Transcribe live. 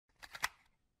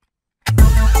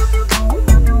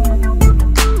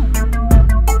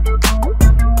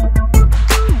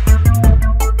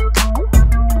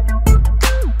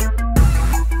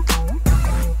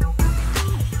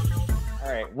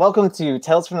welcome to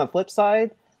Tales from the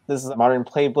Flipside. This is a Modern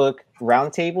Playbook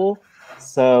Roundtable.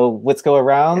 So let's go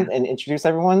around and introduce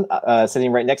everyone.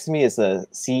 Sitting right next to me is the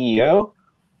CEO.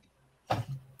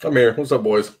 I'm here. What's up,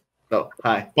 boys? Oh,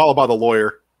 hi. Followed by the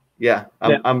lawyer. Yeah,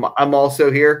 I'm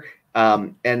also here.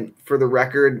 And for the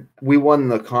record, we won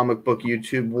the comic book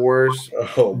YouTube wars.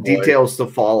 Oh, boy. Details to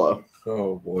follow.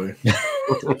 Oh, boy.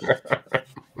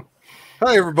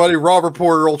 Hi, everybody. Robert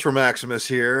Porter, Ultra Maximus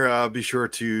here. Be sure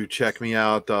to check me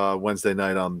out Wednesday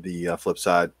night on the flip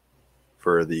side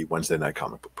for the Wednesday night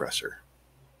comic book presser.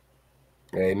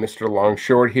 Hey, Mr.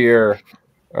 Longshort here.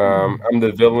 I'm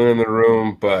the villain in the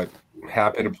room, but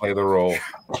happy to play the role.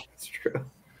 That's true.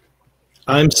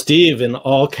 I'm Steve in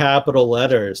all capital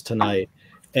letters tonight,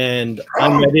 and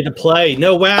I'm ready to play.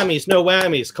 No whammies, no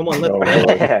whammies. Come on, let's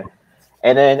play.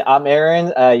 And then I'm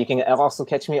Aaron. You can also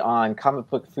catch me on Comic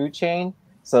Book Food Chain.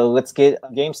 So let's get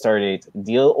a game started.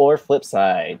 Deal or flip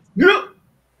side? Yeah.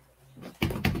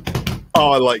 Oh,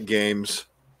 I like games.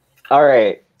 All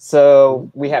right.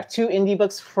 So we have two indie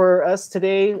books for us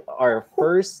today. Our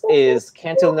first is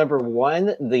Kanto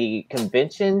 #1, the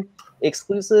convention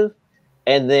exclusive.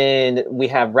 And then we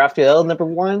have Raphael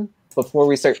 #1. Before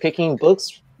we start picking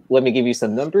books, let me give you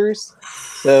some numbers.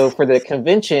 So for the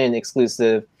convention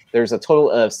exclusive, there's a total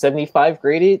of 75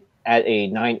 graded at a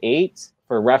 9.8.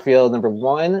 For Raphael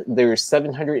 #1, there's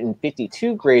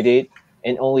 752 graded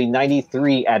and only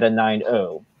 93 at a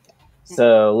 9.0.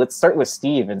 So let's start with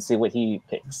Steve and see what he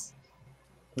picks.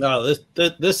 No,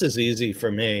 this is easy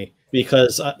for me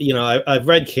because I've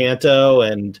read Kanto,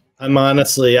 and I'm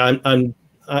honestly I'm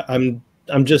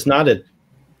just not a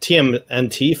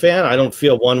TMNT fan. I don't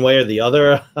feel one way or the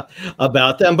other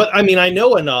about them, but I mean I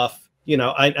know enough.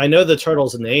 I know the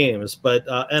turtles' names, but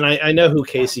and I know who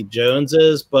Casey Jones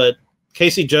is, but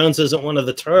Casey Jones isn't one of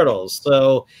the turtles.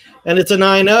 So, and it's a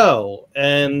 9.0,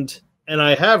 and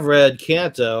I have read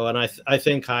Kanto, and I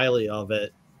think highly of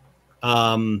it.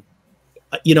 I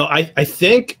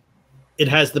think it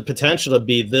has the potential to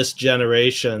be this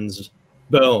generation's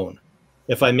Bone,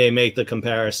 if I may make the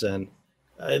comparison.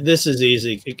 This is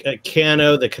easy.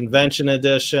 Kanto, the convention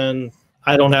edition.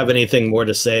 I don't have anything more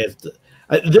to say.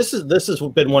 This has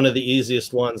been one of the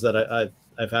easiest ones that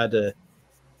I've had to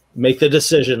make the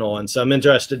decision on. So I'm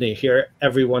interested to hear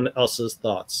everyone else's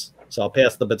thoughts. So I'll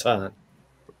pass the baton.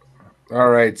 All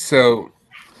right. So,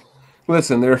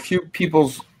 listen, there are a few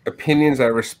people's opinions I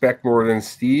respect more than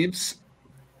Steve's,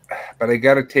 but I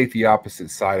got to take the opposite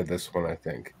side of this one, I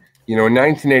think. In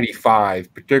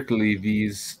 1985, particularly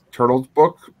these Turtles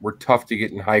book were tough to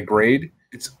get in high grade.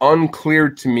 It's unclear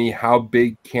to me how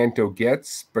big Kanto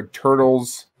gets, but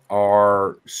Turtles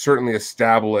are certainly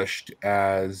established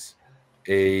as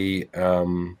a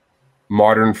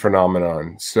modern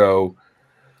phenomenon. So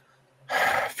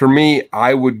for me,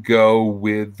 I would go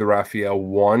with the Raphael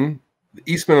 1.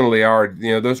 Eastman and Layard,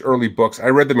 those early books, I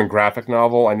read them in graphic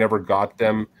novel. I never got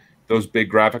them, those big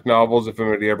graphic novels, if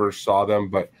anybody ever saw them,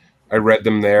 but I read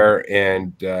them there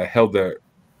and held a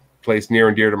place near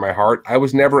and dear to my heart. I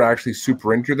was never actually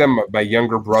super into them. My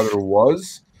younger brother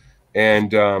was,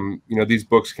 and these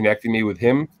books connected me with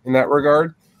him in that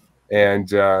regard. And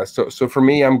so for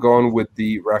me, I'm going with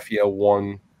the Raphael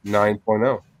 1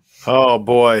 9.0. Oh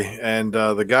boy! And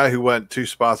the guy who went 2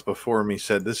 spots before me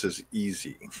said this is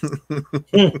easy.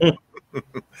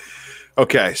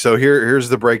 Okay, so here's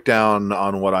the breakdown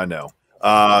on what I know.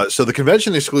 So the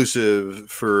convention exclusive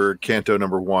for Kanto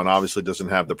 #1 obviously doesn't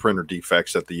have the printer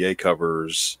defects that the A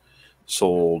covers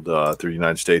sold through the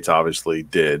United States obviously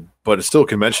did, but it's still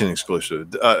convention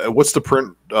exclusive. What's the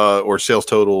print or sales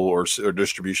total or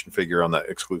distribution figure on that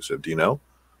exclusive? Do you know?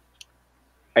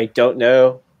 I don't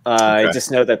know. Okay. I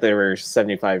just know that there were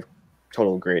 75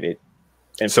 total graded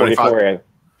and 75? 44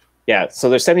 yeah, so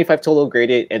there's 75 total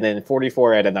graded and then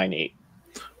 44 at a 9.8.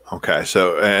 Okay,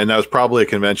 so and that was probably a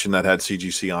convention that had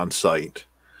CGC on site.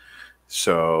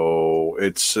 So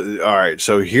it's all right.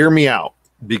 So hear me out,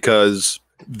 because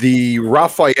the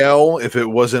Raphael, if it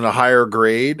wasn't a higher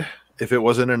grade, if it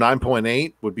wasn't a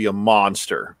 9.8, would be a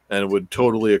monster, and it would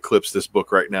totally eclipse this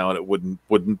book right now, and it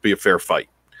wouldn't be a fair fight.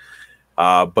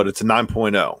 But it's a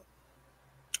 9.0.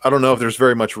 I don't know if there's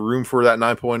very much room for that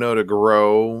 9.0 to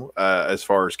grow as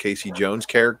far as Casey Jones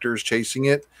characters chasing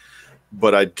it.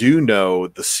 But I do know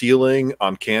the ceiling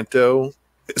on Kanto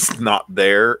is not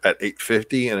there at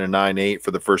 850 and a 9.8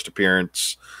 for the first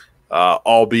appearance,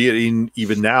 albeit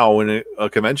even now in a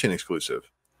convention exclusive.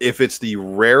 If it's the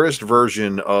rarest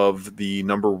version of the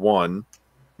 #1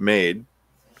 made,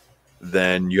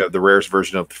 then you have the rarest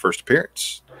version of the first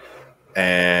appearance.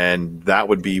 And that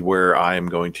would be where I am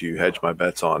going to hedge my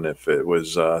bets on if it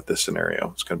was this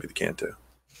scenario. It's going to be the Kanto.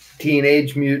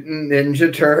 Teenage Mutant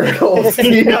Ninja Turtles.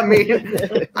 I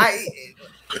mean,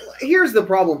 here's the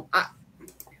problem.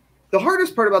 The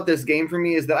hardest part about this game for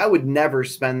me is that I would never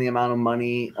spend the amount of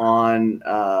money on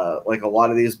like a lot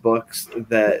of these books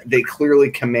that they clearly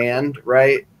command,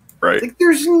 right? Right. Like,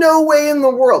 there's no way in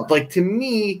the world. Like, to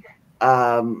me,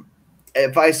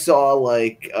 if I saw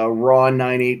like a raw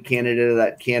 9.8 candidate of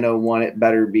that Kanto one, it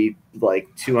better be like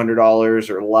 $200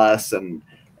 or less. And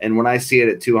when I see it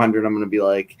at 200, I'm going to be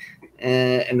like,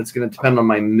 and it's going to depend on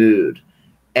my mood.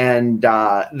 And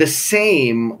the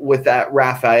same with that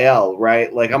Raphael,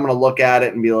 right? Like, I'm going to look at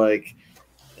it and be like,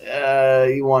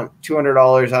 you want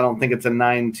 $200? I don't think it's a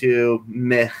 9.2.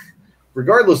 Meh.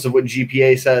 Regardless of what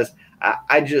GPA says,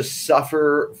 I just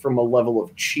suffer from a level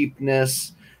of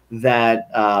cheapness that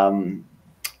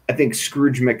I think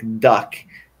Scrooge McDuck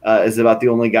is about the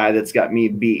only guy that's got me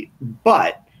beat.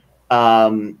 But you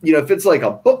know, if it's like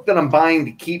a book that I'm buying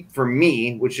to keep for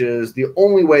me, which is the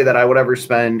only way that I would ever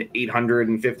spend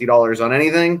 $850 on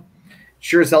anything,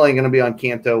 sure as hell ain't going to be on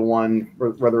Kanto 1,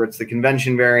 whether it's the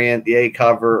convention variant, the A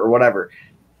cover, or whatever.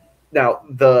 Now,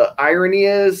 the irony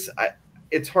is,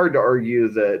 it's hard to argue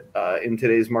that in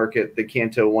today's market, the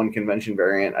Kanto 1 convention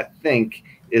variant, I think,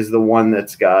 is the one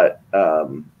that's got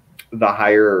the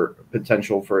higher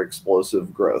potential for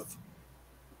explosive growth.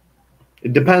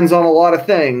 It depends on a lot of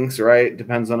things, right?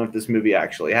 Depends on if this movie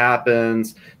actually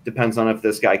happens. Depends on if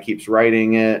this guy keeps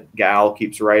writing it. Gal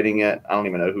keeps writing it. I don't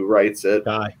even know who writes it.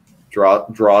 Guy.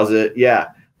 Draws it. Yeah.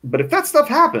 But if that stuff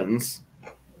happens,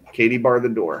 Katie bar the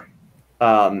door.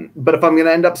 But if I'm going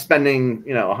to end up spending,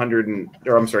 you know,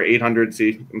 800,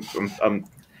 see, I'm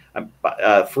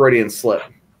Freudian slip.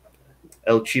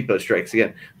 El Cheapo strikes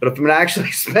again. But if I'm going to actually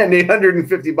spend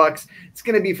 $850, it's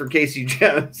going to be for Casey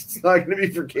Jones. It's not going to be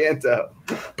for Kanto.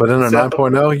 But in a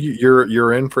 9.0,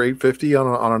 you're in for 850 on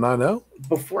a 9.0?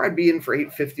 Before I'd be in for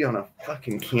 850 on a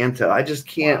fucking Kanto. I just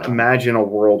can't imagine a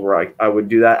world where I would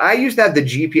do that. I used to have the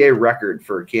GPA record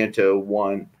for Kanto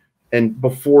 1 and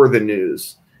before the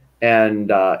news.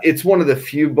 And it's one of the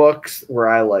few books where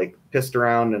I like pissed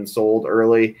around and sold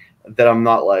early that I'm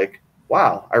not like,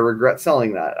 wow, I regret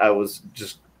selling that. I was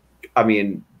just,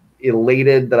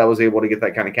 elated that I was able to get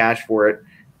that kind of cash for it.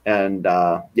 And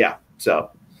yeah, so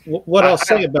what I'll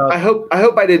say about, I hope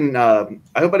I didn't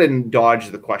dodge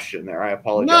the question there. I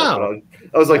apologize. No.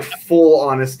 But I was like full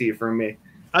honesty from me.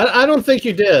 I don't think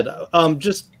you did.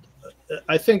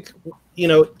 I think, you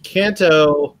know,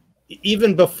 Kanto,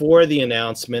 even before the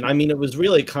announcement, I mean, it was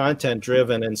really content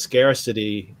driven and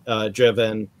scarcity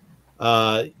driven.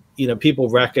 You know, people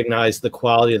recognize the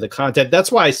quality of the content.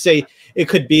 That's why I say it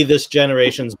could be this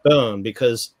generation's Bone,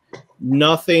 because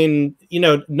nothing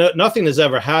has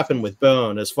ever happened with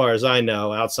Bone, as far as I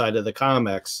know, outside of the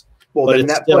comics. Well, but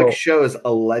the Netflix show is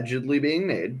allegedly being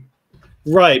made.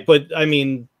 Right, but I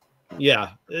mean, yeah,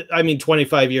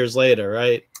 25 years later,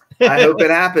 right? I hope it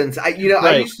happens. I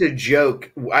Right. used to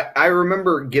joke. I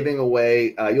remember giving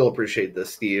away, you'll appreciate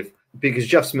this, Steve, because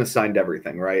Jeff Smith signed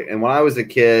everything, right? And when I was a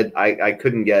kid, I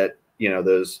couldn't get,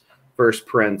 those first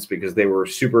prints because they were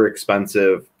super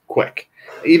expensive quick,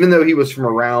 even though he was from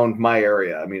around my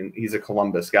area. I mean, he's a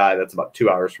Columbus guy. That's about 2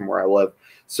 hours from where I live.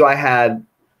 So I had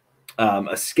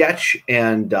a sketch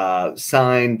and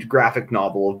signed graphic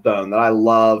novel of Bone that I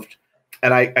loved.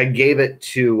 And I gave it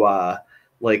to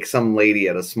like some lady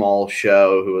at a small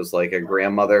show who was like a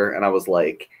grandmother. And I was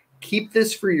like, keep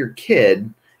this for your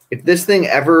kid. If this thing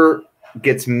ever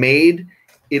gets made,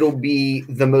 it'll be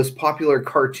the most popular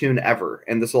cartoon ever.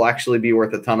 And this will actually be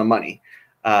worth a ton of money.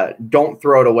 Don't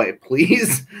throw it away,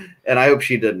 please. And I hope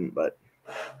she didn't, but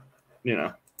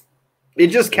it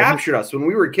just captured us when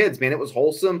we were kids, man. It was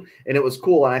wholesome and it was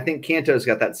cool. And I think Kanto's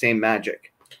got that same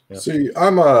magic. Yep. See,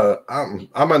 I'm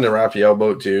on the Raphael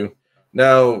boat too.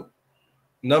 Now,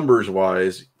 numbers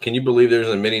wise, can you believe there's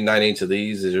a mini 9/8 of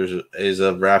these? Is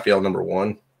a Raphael number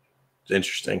 1? It's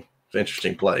interesting. It's an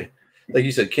interesting play. Like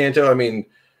you said, Kanto, I mean,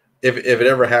 if it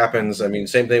ever happens, I mean,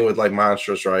 same thing with like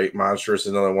Monstrous, right? Monstrous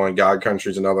is another one. God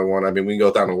Country is another one. I mean, we can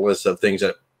go down a list of things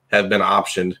that have been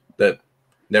optioned that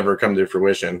never come to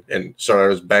fruition and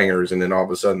started as bangers, and then all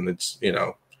of a sudden it's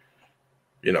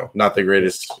not the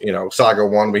greatest. Saga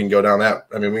 1. We can go down that.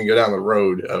 I mean, we can go down the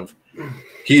road of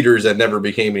heaters that never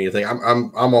became anything.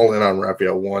 I'm all in on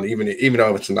Raphael 1, even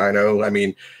though it's a 9.0. I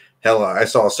mean, hell, I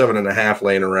saw a 7.5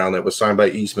 laying around that was signed by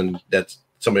Eastman that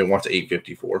somebody wants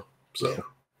 850 for. So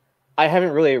I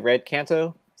haven't really read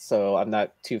Kanto, so I'm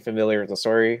not too familiar with the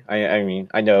story. I mean,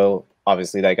 I know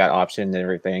obviously that got optioned and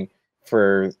everything.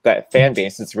 For that fan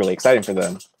base, it's really exciting for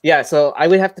them. Yeah, so I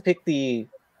would have to pick the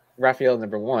Raphael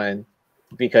number 1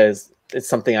 because it's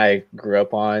something I grew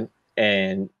up on,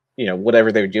 and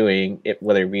whatever they're doing,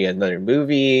 whether it be another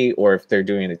movie or if they're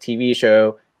doing a TV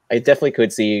show, I definitely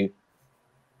could see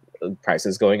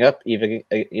prices going up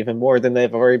even more than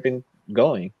they've already been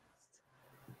going.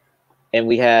 And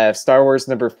we have Star Wars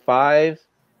number 5,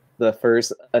 the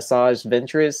first Asajj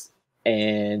Ventress,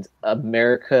 and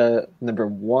America number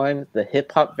 1, the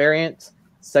hip hop variant,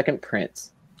 second print.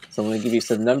 So I'm going to give you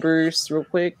some numbers real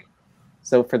quick.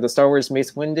 So for the Star Wars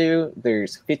Mace Windu,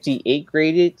 there's 58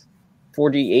 graded,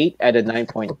 48 at a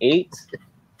 9.8.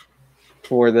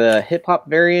 For the hip hop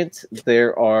variant,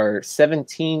 there are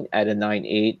 17 at a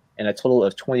 9.8 and a total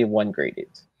of 21 graded.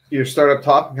 You start up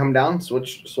top and come down.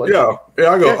 Switch. Yeah.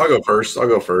 I'll go first.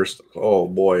 Oh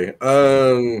boy.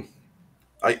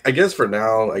 I guess for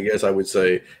now, I would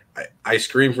say I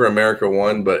scream for America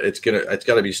 1, but it's got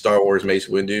to be Star Wars Mace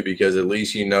Windu, because at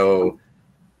least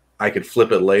I could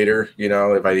flip it later.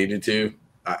 If I needed to.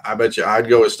 I bet you I'd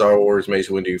go with Star Wars Mace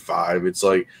Windu 5. It's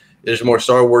like there's more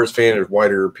Star Wars fan, there's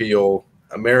wider appeal.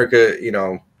 America,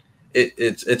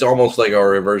 it's almost like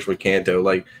our reverse with Kanto.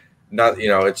 Like, not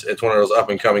it's one of those up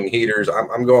and coming heaters.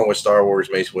 I'm going with Star Wars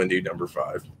Mace Windu number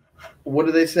 5. What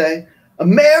do they say?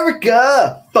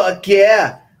 America, fuck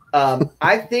yeah.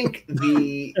 I think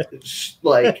this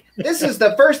is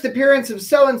the first appearance of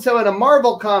so and so in a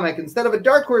Marvel comic instead of a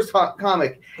Dark Horse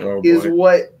comic is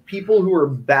what people who are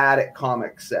bad at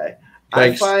comics say.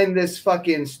 Thanks. I find this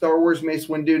fucking Star Wars Mace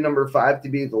Windu number 5 to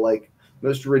be the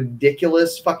most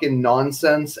ridiculous fucking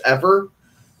nonsense ever.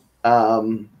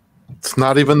 It's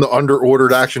not even the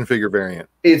underordered action figure variant.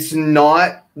 It's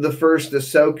not the first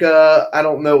Ahsoka. I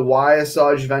don't know why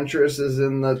Asajj Ventress is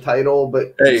in the title,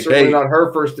 but it's certainly not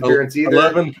her first appearance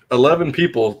either. 11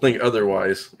 people think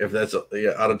otherwise, if that's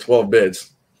out of 12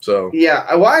 bids. So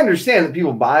yeah, well, I understand that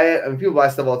people buy it. I mean, people buy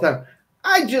stuff all the time.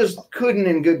 I just couldn't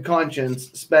in good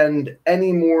conscience spend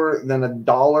any more than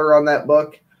 $1 on that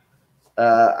book.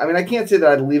 I mean, I can't say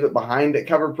that I'd leave it behind at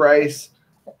cover price,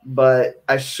 but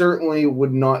I certainly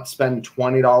would not spend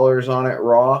 $20 on it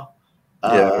raw.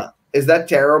 Is that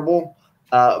terrible?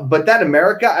 But that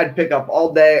America, I'd pick up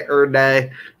all day, every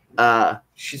day.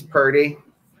 She's pretty.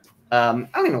 I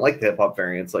don't even like the hip hop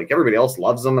variants. Like everybody else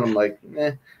loves them, and I'm like,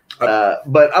 eh.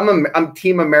 But I'm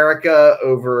Team America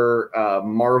over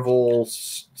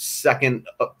Marvel's second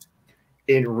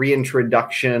in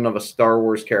reintroduction of a Star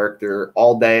Wars character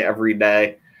all day, every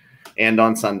day, and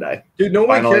on Sunday. Dude,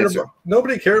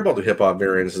 nobody cared about the hip hop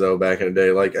variants though back in the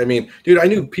day. Like, I mean, dude, I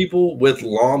knew people with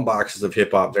long boxes of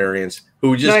hip hop variants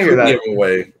who just couldn't give them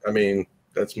away. I mean,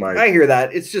 I hear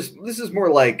that. It's just this is more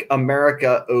like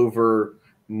America over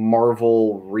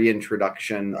Marvel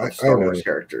reintroduction of Star Wars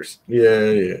characters.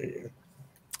 Yeah.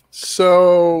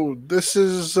 So this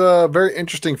is very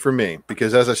interesting for me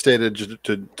because, as I stated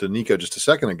to Nico just a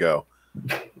second ago,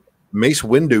 Mace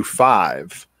Windu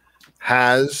 5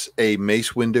 has a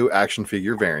Mace Windu action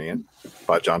figure variant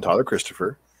by John Tyler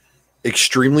Christopher,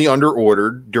 extremely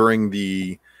underordered during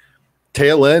the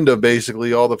tail end of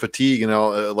basically all the fatigue,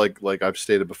 like I've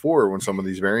stated before, when some of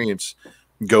these variants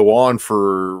go on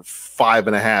for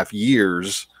 5.5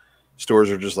 years.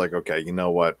 Stores are just like, okay, you know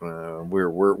what?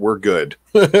 We're good.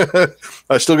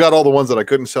 I still got all the ones that I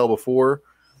couldn't sell before,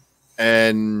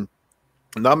 and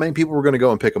not many people were going to go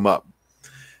and pick them up.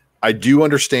 I do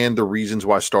understand the reasons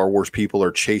why Star Wars people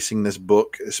are chasing this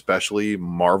book, especially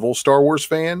Marvel Star Wars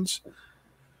fans.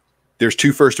 There's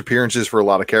 2 first appearances for a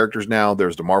lot of characters now.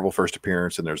 There's the Marvel first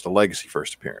appearance, and there's the Legacy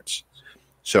first appearance.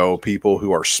 So people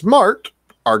who are smart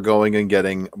are going and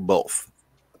getting both.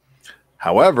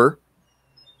 However,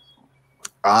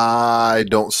 I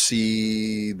don't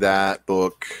see that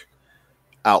book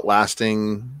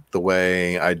outlasting the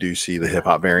way I do see the hip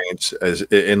hop variants as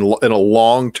in a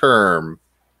long term,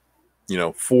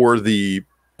 for the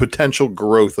potential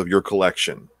growth of your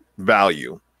collection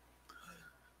value.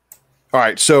 All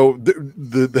right, so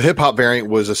the hip hop variant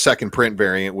was a second print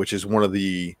variant, which is one of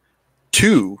the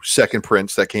 2 second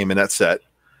prints that came in that set.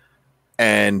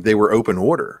 And they were open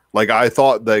order. Like I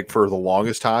thought, for the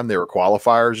longest time, they were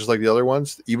qualifiers, just like the other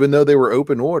ones. Even though they were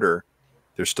open order,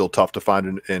 they're still tough to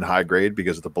find in high grade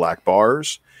because of the black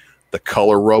bars. The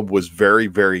color rub was very,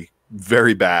 very,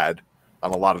 very bad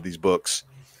on a lot of these books.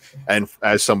 And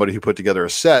as somebody who put together a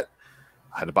set,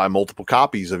 I had to buy multiple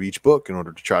copies of each book in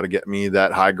order to try to get me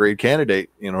that high grade candidate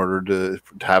in order to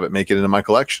have it make it into my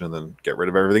collection and then get rid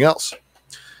of everything else.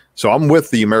 So I'm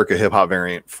with the America hip hop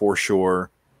variant for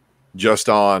sure. Just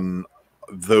on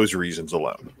those reasons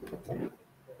alone.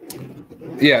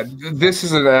 Yeah, this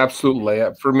is an absolute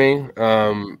layup for me.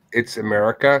 It's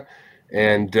America.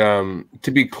 And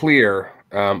to be clear,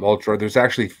 Ultra, there's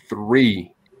actually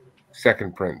 3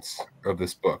 second prints of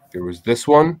this book. There was this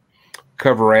one,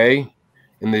 cover A,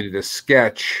 and they did a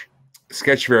sketch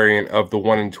variant of the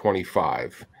 1 in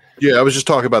 25. Yeah, I was just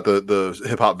talking about the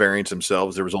hip hop variants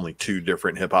themselves. There was only 2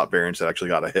 different hip hop variants that actually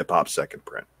got a hip hop second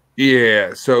print.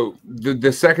 Yeah, so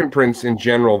the second prints in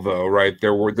general, though, right?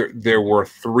 There were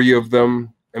 3 of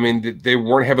them. I mean, they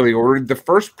weren't heavily ordered. The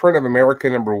first print of America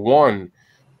 #1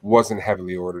 wasn't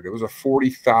heavily ordered. It was a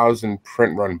 40,000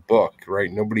 print run book,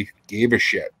 right? Nobody gave a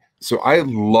shit. So I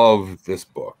love this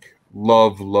book.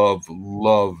 Love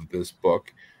this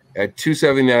book. At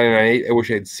 $279.98, I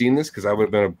wish I had seen this because I would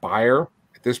have been a buyer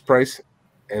at this price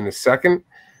in a second.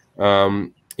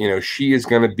 She is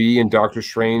going to be in Doctor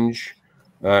Strange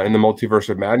in the Multiverse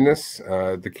of Madness.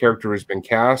 The character has been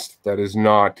cast. That is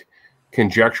not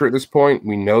conjecture at this point.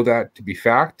 We know that to be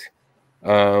fact.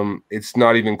 It's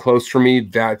not even close for me.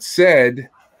 That said,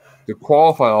 to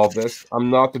qualify all of this, I'm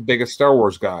not the biggest Star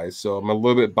Wars guy, so I'm a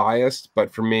little bit biased.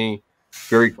 But for me,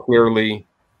 very clearly,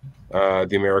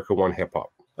 the America 1 hip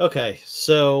hop. Okay,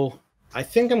 so I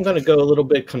think I'm going to go a little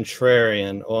bit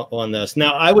contrarian on this.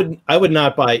 Now, I would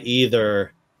not buy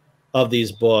either of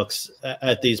these books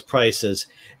at these prices,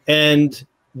 and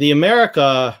the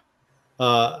America,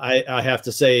 I have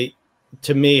to say,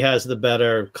 to me, has the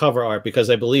better cover art because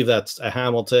I believe that's a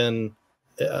Hamilton,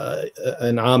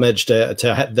 an homage to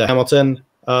the Hamilton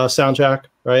soundtrack,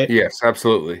 right? Yes,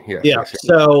 absolutely. Yes, yeah. Yes.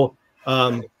 So,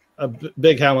 a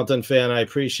big Hamilton fan, I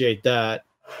appreciate that.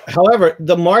 However,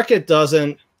 the market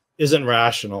isn't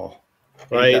rational,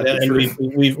 right? And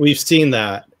we've seen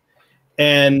that.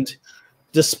 And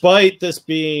despite this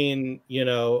being,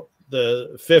 the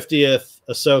 50th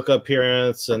Ahsoka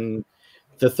appearance and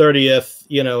the 30th,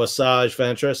 Asajj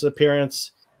Ventress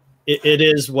appearance, it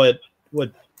is what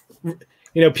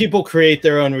people create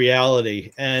their own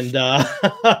reality, and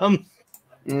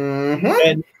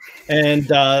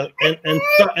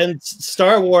and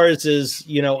Star Wars is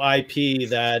IP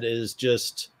that is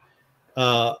just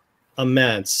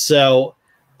immense. So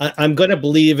I'm going to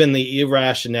believe in the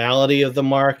irrationality of the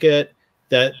market,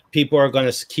 that people are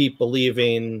going to keep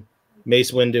believing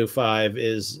Mace Windu 5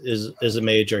 is a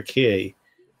major key.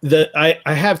 I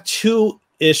have 2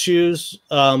 issues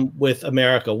with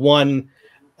America. One,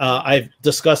 I've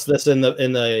discussed this in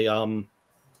the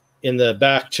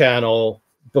back channel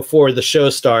before the show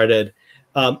started.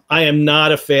 I am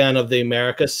not a fan of the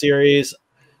America series.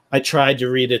 I tried to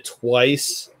read it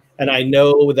twice, and I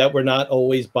know that we're not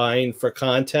always buying for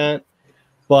content,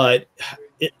 but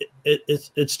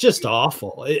it's just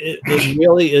awful. It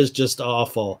really is just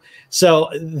awful. So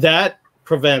that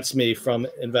prevents me from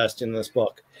investing in this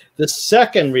book. The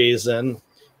second reason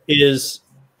is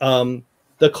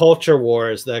the culture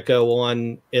wars that go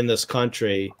on in this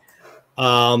country.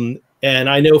 And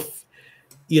I know,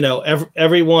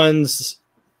 everyone's,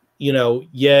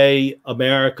 yay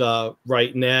America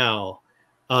right now.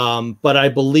 But I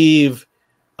believe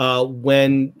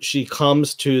when she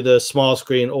comes to the small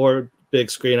screen or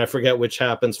big screen, I forget which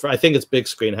happens first. I think it's big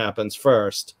screen happens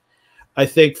first. I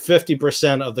think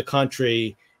 50% of the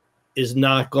country is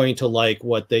not going to like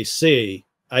what they see.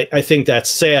 I think that's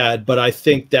sad, but I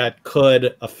think that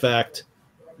could affect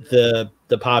the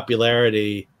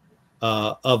popularity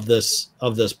of this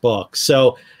book.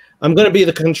 So I'm going to be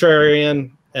the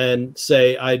contrarian and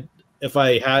say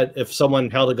if someone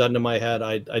held a gun to my head,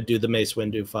 I'd do the Mace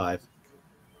Windu 5.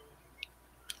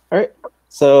 All right,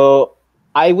 so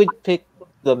I would pick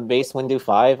the Mace Windu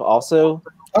 5 also.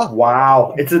 Oh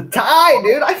wow, it's a tie,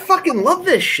 dude! I fucking love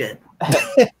this shit.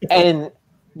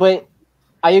 But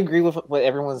I agree with what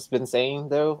everyone's been saying,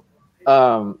 though.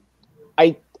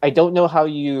 I don't know how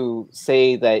you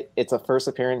say that it's a first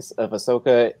appearance of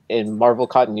Ahsoka in Marvel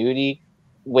continuity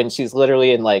when she's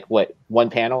literally in one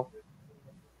panel.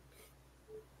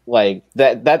 Like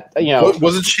that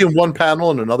wasn't she in one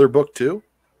panel in another book too?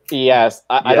 Yes,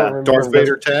 I don't remember. Darth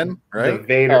Vader 10, right? The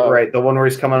Vader, right? The one where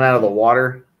he's coming out of the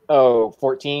water. Oh,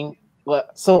 14.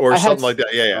 So or something like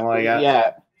that. Yeah. Oh my God.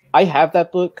 Yeah, I have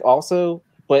that book also,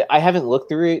 but I haven't looked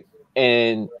through it.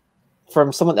 And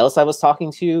from someone else I was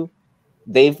talking to,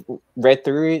 they've read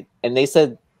through it and they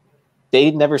said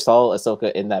they never saw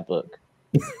Ahsoka in that book.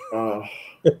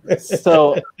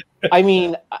 So, I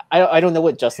mean, I don't know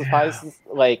what justifies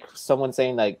someone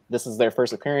saying this is their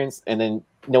first appearance and then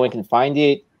no one can find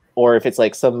it, or if it's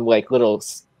some little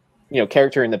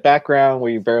character in the background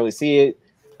where you barely see it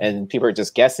and people are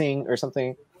just guessing or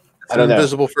something. It's an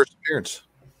invisible first appearance.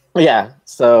 Yeah.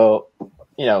 So,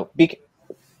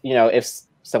 if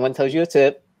someone tells you a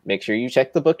tip, make sure you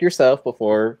check the book yourself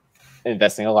before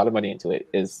investing a lot of money into it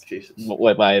is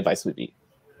what my advice would be.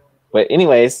 But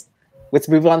anyways, let's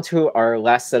move on to our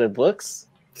last set of books.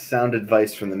 Sound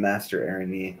advice from the master,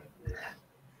 Aaron E.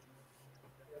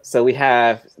 So we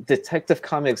have Detective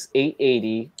Comics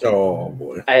 880 Oh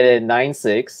boy. at a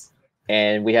 9.6,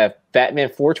 and we have Batman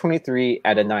 423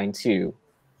 at a 9.2.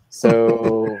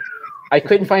 So I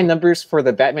couldn't find numbers for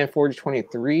the Batman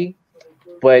 423,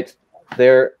 but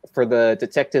there for the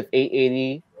Detective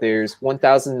 880, there's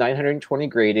 1,920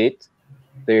 graded.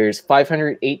 There's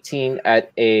 518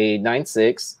 at a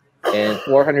 9.6 and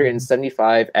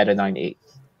 475 at a 9.8.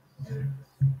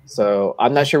 So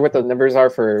I'm not sure what the numbers are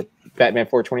for Batman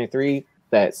 423.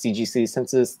 That CGC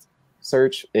census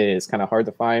search is kind of hard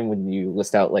to find when you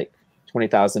list out like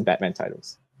 20,000 Batman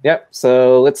titles. Yep.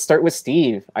 So let's start with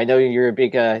Steve. I know you're a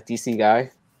big DC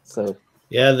guy. So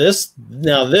yeah, this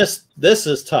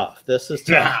is tough. This is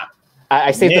tough.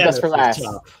 I saved the best for last.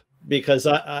 Because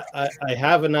I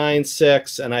have a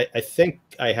 9.6 and I think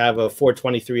I have a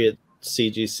 423 at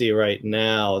CGC right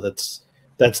now. That's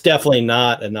definitely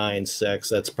not a 9.6.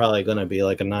 That's probably going to be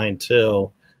like a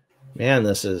 9.2. Man,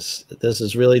 this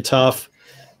is really tough.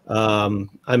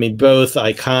 I mean, both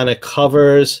iconic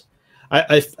covers.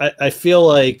 I feel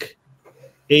like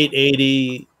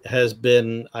 880 has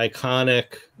been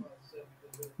iconic,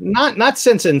 not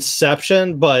since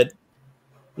inception, but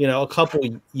a couple,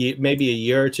 maybe a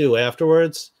year or two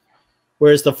afterwards.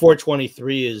 Whereas the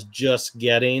 423 is just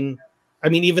getting. I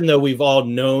mean, even though we've all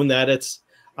known that it's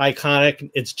iconic,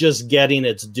 it's just getting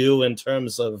its due in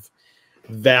terms of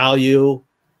value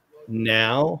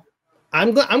now.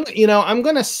 I'm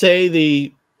gonna say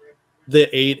the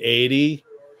 880,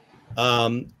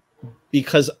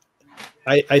 because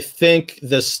I think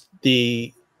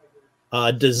the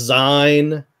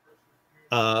design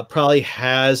probably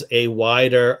has a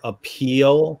wider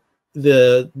appeal.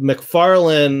 The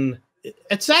McFarlane,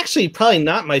 it's actually probably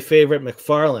not my favorite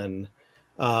McFarlane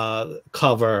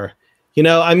cover.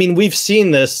 I mean, we've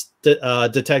seen this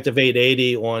Detective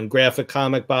 880 on graphic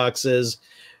comic boxes.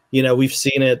 We've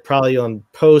seen it probably on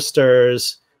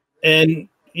posters. And,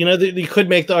 you could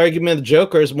make the argument the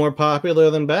Joker is more popular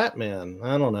than Batman.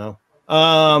 I don't know.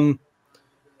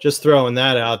 Just throwing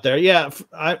that out there. Yeah,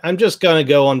 I'm just going to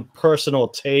go on personal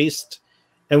taste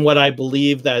and what I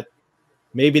believe that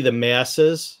maybe the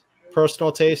masses'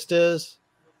 personal taste is,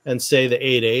 and say the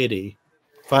 880.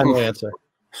 Final answer.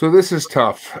 So this is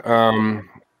tough. I'm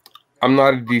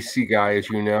not a DC guy, as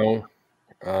you know.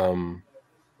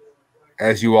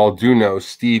 As you all do know,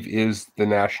 Steve is the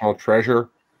national treasure.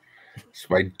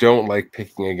 So I don't like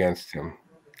picking against him.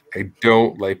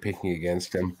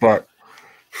 But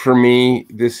for me,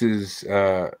 this is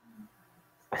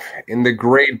in the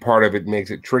grade part of it makes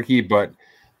it tricky, but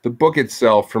the book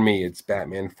itself, for me, it's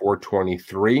Batman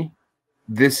 423.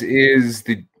 This is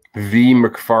the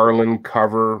McFarlane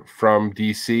cover from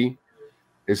DC,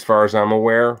 as far as I'm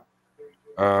aware.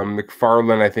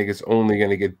 McFarlane, I think, is only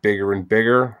going to get bigger and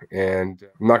bigger, and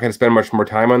I'm not going to spend much more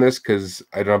time on this because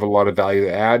I don't have a lot of value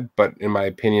to add, but in my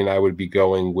opinion, I would be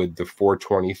going with the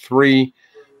 423.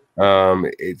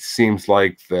 It seems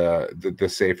like the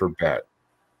safer bet,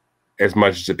 as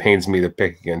much as it pains me to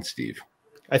pick against Steve.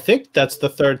 I think that's the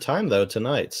third time, though,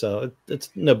 tonight, so it's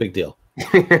no big deal.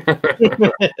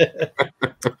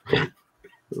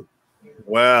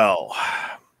 Well,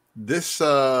 this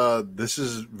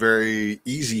is very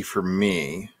easy for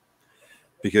me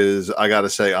because I got to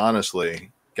say, honestly,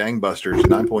 Gangbusters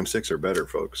 9.6 are better,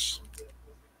 folks.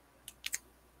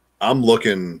 I'm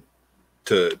looking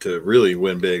to really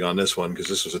win big on this one because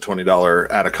this was a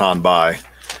 $20 at a con buy.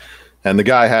 And the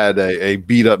guy had a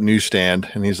beat up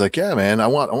newsstand, and he's like, "Yeah, man, I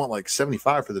want like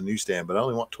 75 for the newsstand, but I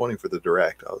only want 20 for the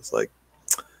direct." I was like,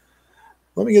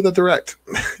 "Let me get the direct."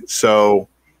 So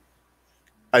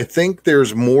I think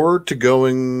there's more to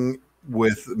going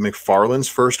with McFarlane's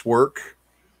first work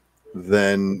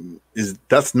than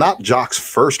that's not Jock's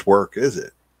first work, is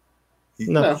it?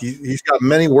 No, he's got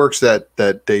many works that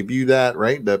debut that,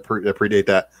 right? That predate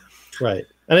that, right?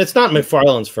 And it's not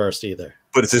McFarlane's first either.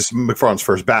 But it's just McFarlane's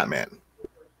first Batman.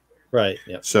 Right.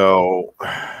 Yeah. So,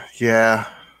 yeah.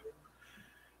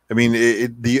 I mean,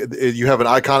 you have an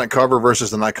iconic cover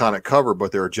versus an iconic cover,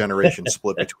 but there are generations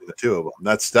split between the two of them.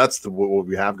 That's what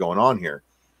we have going on here.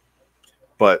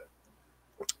 But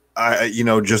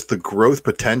just the growth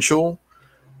potential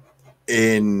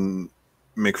in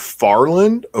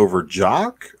McFarlane over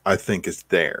Jock, I think is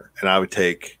there, and I would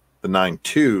take the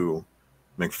 9.2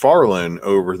 McFarlane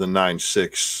over the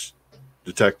 9.6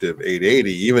 Detective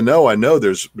 880, even though I know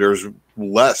there's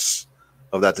less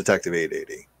of that Detective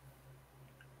 880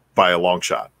 by a long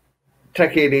shot.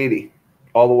 Tech 880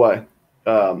 all the way.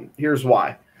 Here's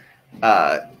why.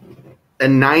 A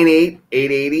 9.8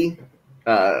 880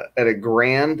 at a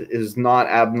grand is not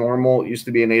abnormal. It used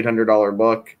to be an $800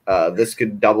 book. This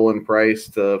could double in price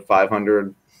to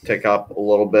 $500, tick up a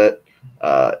little bit.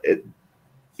 It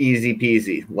easy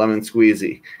peasy, lemon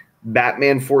squeezy.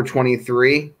 Batman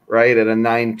 423, right, at a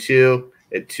 9.2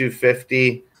 at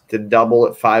 250 to double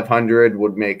at 500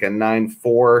 would make a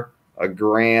 9.4, a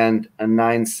grand, a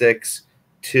 9.6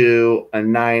 to a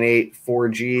 9.8,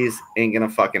 4Gs ain't gonna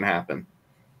fucking happen.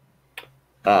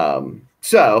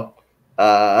 So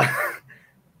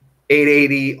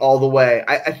 880 all the way.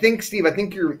 I think, Steve, I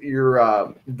think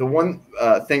you're the one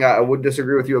thing I would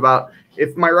disagree with you about.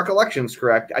 If my recollection's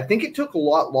correct, I think it took a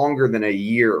lot longer than a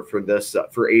year for this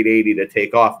for 880 to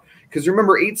take off. Because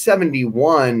remember,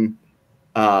 871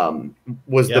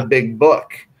 was the big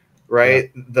book,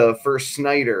 right? Yeah. The first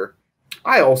Snyder.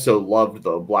 I also loved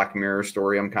the Black Mirror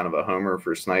story. I'm kind of a homer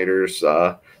for Snyder's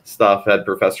stuff. Had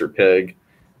Professor Pig,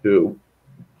 who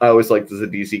I always liked as a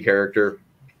DC character.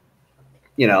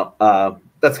 You know,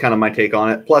 that's kind of my take on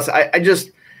it. Plus, I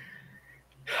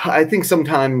think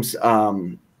sometimes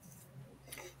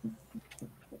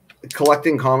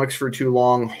collecting comics for too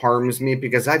long harms me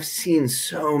because I've seen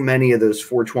so many of those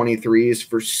 423s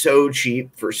for so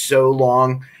cheap for so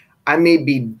long. I may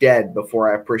be dead before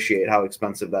I appreciate how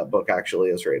expensive that book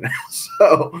actually is right now.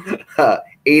 So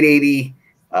 880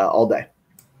 all day.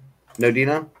 No,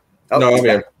 Dino? Oh, no, I'm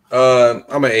in.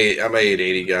 I'm an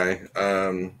 880 guy.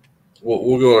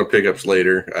 We'll go on pickups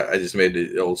later. I just made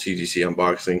the old CGC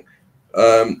unboxing.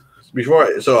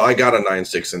 So I got a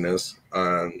 9.6 in this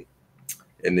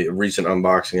in the recent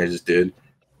unboxing I just did.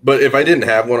 But if I didn't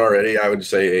have one already, I would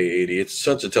say 880. It's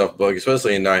such a tough book,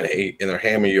 especially in 9.8, and they're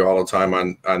hammering you all the time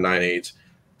on 9.8s.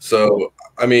 So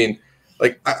I mean,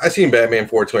 like I seen Batman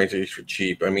 423 for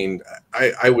cheap. I mean,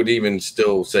 I would even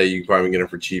still say you can probably get them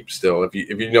for cheap still. If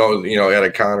you know at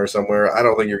a con or somewhere, I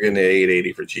don't think you're getting an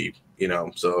 880 for cheap. You know,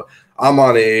 so I'm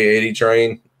on the 880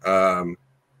 train.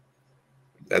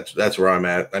 That's where I'm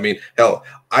at. I mean, hell,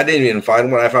 I didn't even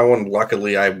find one. I found one.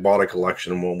 Luckily, I bought a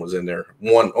collection and one was in there.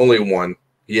 Only one.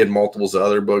 He had multiples of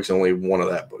other books, only one of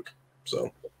that book.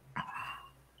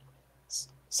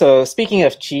 So speaking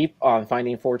of cheap on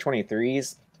finding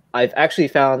 423s, I've actually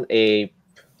found a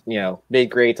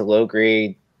mid-grade to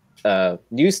low-grade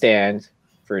newsstand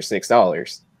for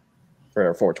 $6 for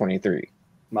a 423.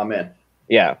 My man.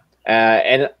 Yeah.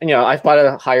 And I've bought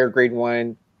a higher grade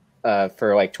one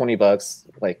for like $20,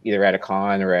 like either at a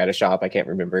con or at a shop. I can't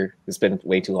remember. It's been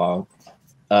way too long.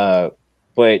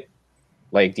 But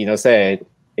like Dino said,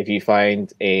 if you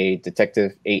find a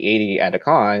Detective 880 at a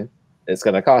con, it's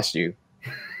gonna cost you.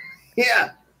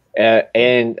 Yeah.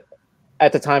 And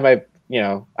at the time, I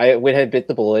went ahead and bit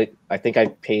the bullet. I think I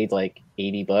paid like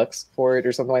 $80 for it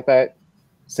or something like that.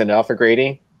 Send it off for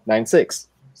grading, 9.6.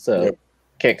 So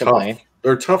can't complain.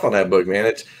 They're tough on that book,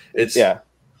 man. It's yeah.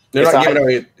 They're not giving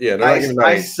away. Yeah, they're not giving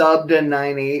away. I subbed a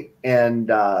 9.8 and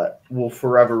will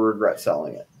forever regret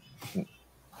selling it.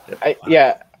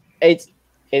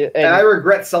 And I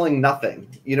regret selling nothing.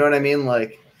 You know what I mean?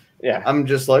 Like, yeah, I'm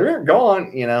just like, go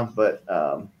on, but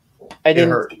it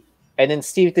hurt. And then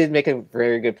Steve did make a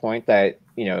very good point that,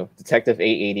 Detective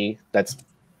 880, that's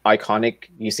iconic.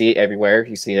 You see it everywhere.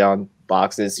 You see it on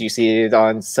boxes. You see it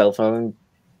on cell phone,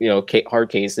 hard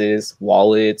cases,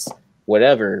 wallets,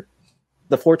 whatever.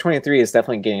 The 423 is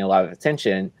definitely getting a lot of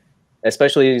attention,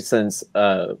 especially since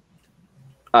I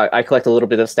collect a little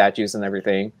bit of statues and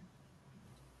everything.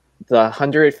 The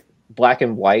 100th black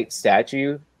and white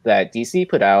statue that DC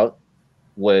put out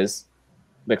was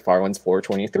McFarlane's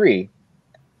 423.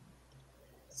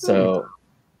 So,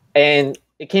 and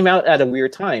it came out at a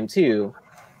weird time too,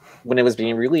 when it was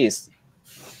being released.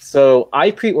 So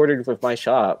I pre-ordered with my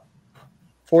shop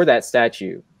for that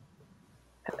statue.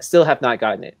 Still have not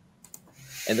gotten it.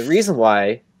 And the reason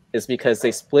why is because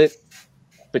they split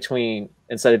between,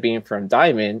 instead of being from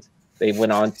Diamond, they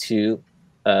went on to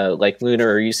like Lunar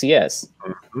or UCS.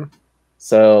 Mm-hmm.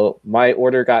 So my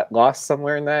order got lost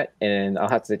somewhere in that, and I'll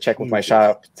have to check with my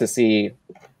shop to see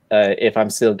if I'm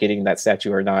still getting that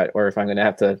statue or not, or if I'm going to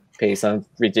have to pay some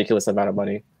ridiculous amount of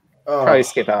money. Probably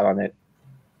skip out on it.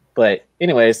 But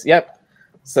anyways, yep.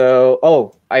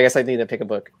 So, I guess I need to pick a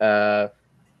book.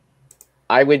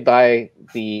 I would buy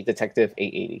the Detective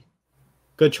 880.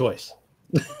 Good choice.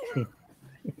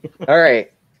 All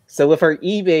right. So with our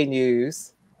eBay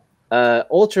news,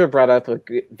 Ultra brought up a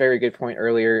very good point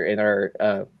earlier in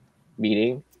our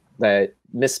meeting that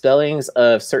misspellings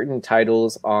of certain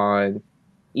titles on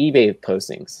eBay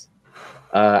postings.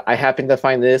 I happened to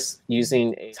find this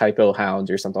using a typo hound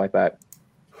or something like that.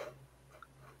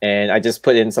 And I just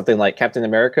put in something like Captain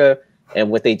America.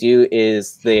 And what they do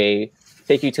is they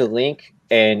take you to a link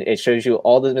and it shows you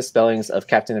all the misspellings of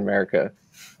Captain America.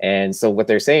 And so what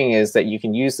they're saying is that you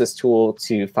can use this tool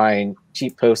to find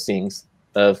cheap postings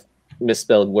of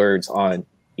misspelled words on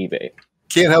eBay.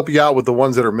 Can't help you out with the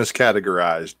ones that are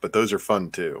miscategorized, but those are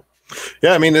fun too.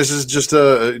 Yeah, I mean, this is just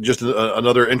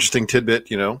another interesting tidbit.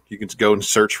 You know, you can go and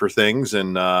search for things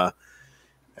and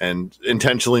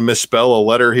intentionally misspell a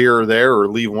letter here or there, or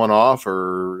leave one off,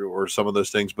 or some of those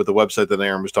things. But the website that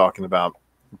Aaron was talking about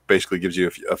basically gives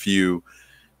you a few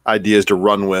ideas to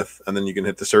run with, and then you can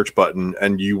hit the search button,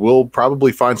 and you will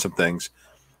probably find some things.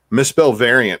 Misspell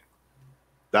variant,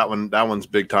 that one's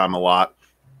big time a lot.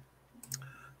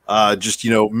 Just,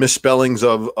 you know, misspellings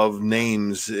of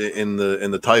names in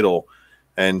the title,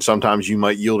 and sometimes you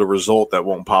might yield a result that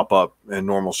won't pop up in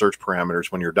normal search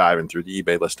parameters when you're diving through the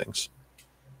eBay listings.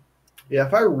 Yeah,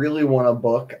 if I really want a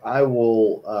book, I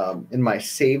will, in my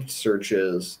saved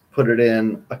searches, put it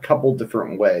in a couple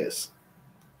different ways,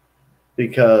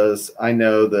 because I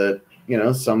know that, you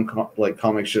know, some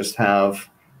comics just have,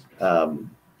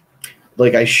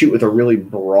 I shoot with a really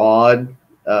broad.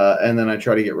 And then I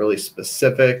try to get really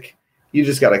specific. You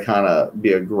just got to kind of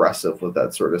be aggressive with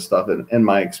that sort of stuff, in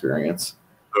my experience.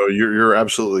 So you're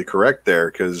absolutely correct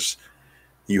there, because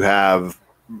you have,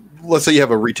 let's say you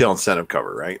have a retail incentive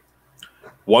cover, right?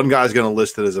 One guy's going to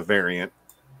list it as a variant.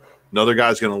 Another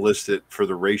guy's going to list it for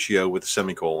the ratio with a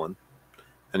semicolon.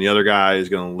 And the other guy is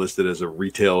going to list it as a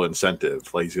retail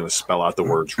incentive. Like, he's going to spell out the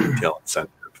words retail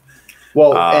incentive.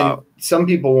 Well, and some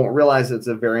people won't realize it's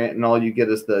a variant, and all you get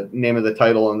is the name of the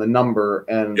title and the number.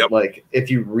 And like, if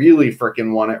you really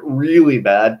freaking want it really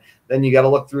bad, then you got to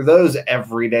look through those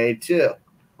every day too.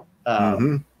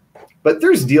 But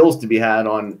there's deals to be had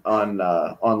on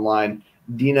online.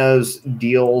 Dino's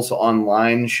Deals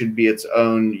Online should be its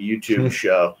own YouTube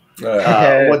show.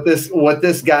 What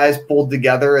this guy's pulled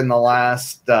together in the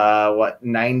last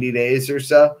 90 days or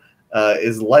so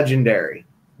is legendary.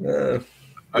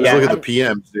 I just look at the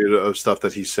PMs, dude, of stuff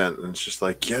that he sent, and it's just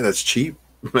like, yeah, that's cheap,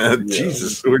 man. Yeah.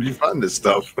 Jesus, where do you find this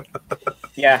stuff?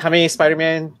 Yeah, how many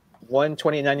Spider-Man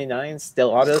 1/2099 still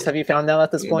autos have you found now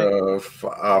at this point? 4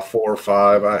 or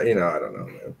 5. I don't know,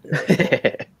 man.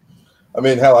 Yeah. I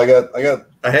mean, hell,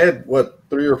 I had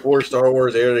 3 or 4 Star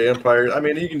Wars Heir to the Empire. I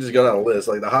mean, you can just go down a list.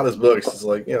 Like, the hottest books is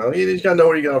like, you just gotta know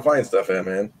where you're gonna find stuff at,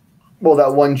 man. Well,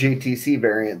 that one JTC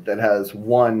variant that has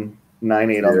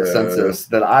 198 on the census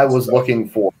that I was looking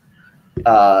for,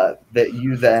 that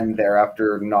you then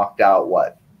thereafter knocked out.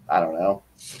 I don't know.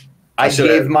 I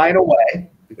gave mine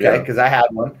away, because I had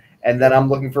one, and then I'm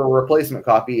looking for a replacement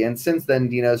copy. And since then,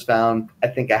 Dino's found, I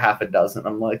think, a half a dozen.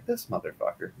 I'm like, this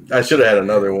motherfucker. I should have had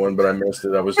another one, but I missed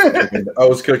it. I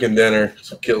was cooking dinner,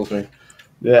 so it kills me.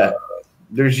 Yeah.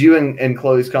 There's you and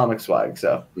Chloe's comic swag.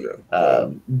 So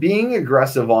being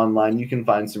aggressive online, you can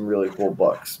find some really cool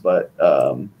books. But,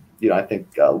 I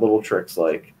think little tricks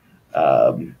like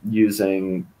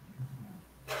using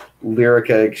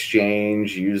Lyrica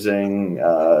Exchange, using,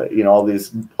 all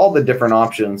the different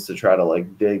options to try to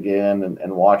like dig in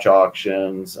and watch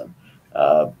auctions and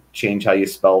change how you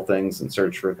spell things and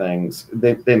search for things.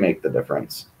 They make the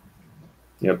difference.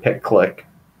 Pick, click,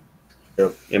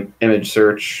 image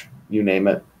search, you name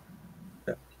it.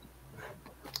 All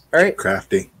right.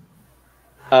 Crafty.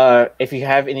 If you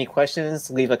have any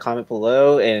questions, leave a comment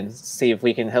below and see if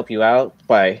we can help you out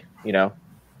by,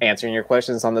 answering your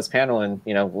questions on this panel. And,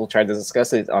 we'll try to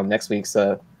discuss it on next week's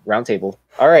roundtable.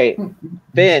 All right,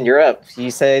 Ben, you're up.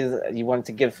 You said you wanted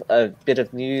to give a bit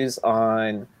of news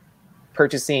on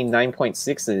purchasing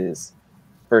 9.6s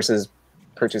versus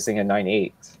purchasing a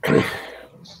 9.8.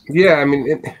 Yeah, I mean,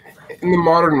 in the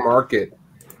modern market,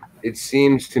 it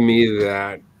seems to me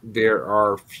that there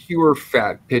are fewer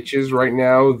fat pitches right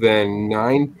now than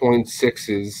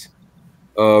 9.6s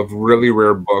of really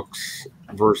rare books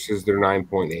versus their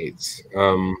 9.8s.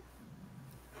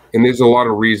 And there's a lot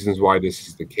of reasons why this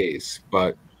is the case.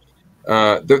 But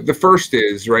the first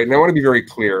is, right, and I want to be very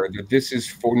clear that this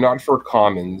is not for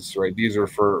commons, right? These are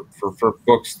for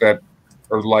books that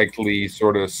are likely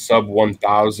sort of sub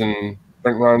 1,000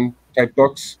 print run type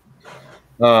books.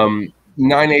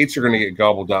 9.8s are going to get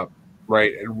gobbled up,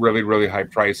 right, at really, really high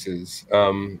prices.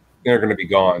 They're going to be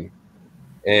gone.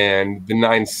 And the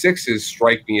 9.6s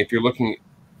strike me, if you're looking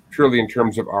purely in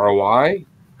terms of ROI,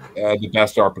 the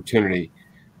best opportunity.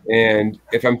 And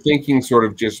if I'm thinking sort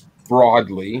of just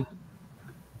broadly,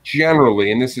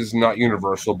 generally, and this is not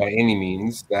universal by any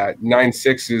means, that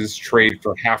 9.6s trade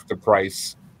for half the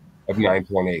price of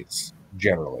 9.8s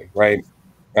generally, right?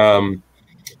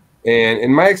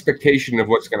 And my expectation of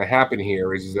what's going to happen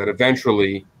here is that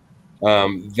eventually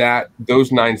that those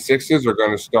 9.6s are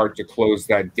going to start to close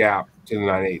that gap to the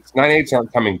 9.8s. 9.8s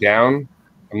aren't coming down.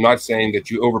 I'm not saying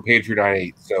that you overpaid for your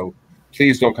 9.8, so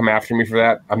please don't come after me for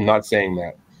that. I'm not saying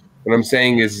that. What I'm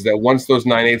saying is that once those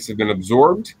 9/8s have been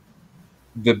absorbed,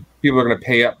 the people are going to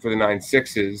pay up for the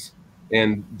 9/6s,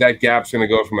 and that gap's going to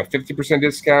go from a 50%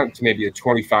 discount to maybe a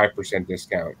 25%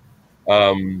 discount.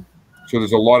 So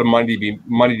there's a lot of money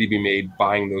to be made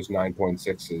buying those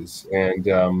 9.6s, and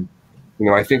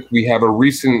I think we have a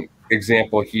recent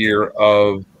example here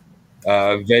of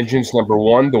Vengeance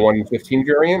 #1, the 1 in 15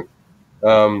 variant.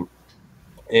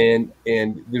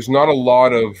 And there's not a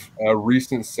lot of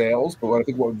recent sales, but I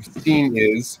think what we've seen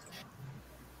is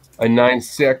a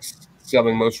 9.6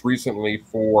 selling most recently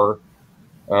for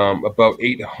about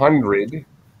 800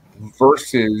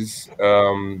 versus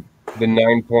the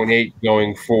 9.8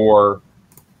 going for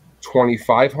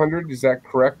 2,500. Is that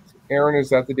correct, Aaron? Is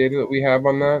that the data that we have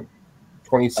on that?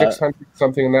 2,600,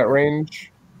 something in that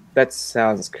range? That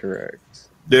sounds correct.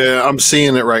 Yeah, I'm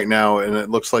seeing it right now, and it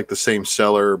looks like the same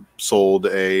seller sold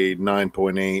a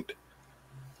 9.8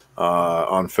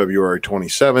 on February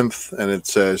 27th, and it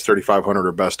says 3,500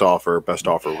 or best offer. Best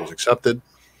offer was accepted.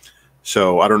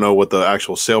 So I don't know what the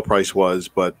actual sale price was,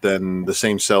 but then the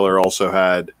same seller also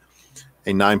had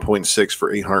a 9.6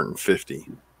 for 850.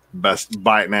 Best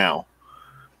buy it now.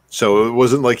 So it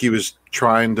wasn't like he was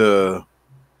trying to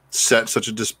set such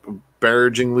a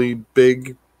disparagingly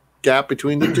big gap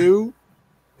between the two,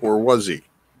 or was he?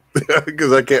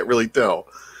 Because I can't really tell.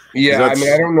 Yeah, I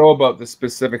mean, I don't know about the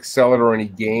specific seller or any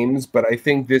games, but I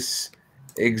think this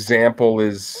example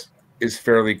is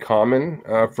fairly common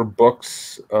for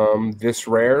books this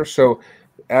rare. So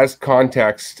as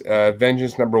context,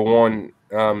 Vengeance #1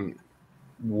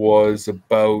 was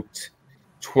about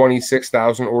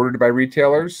 26,000 ordered by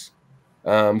retailers.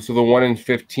 So the 1 in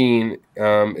 15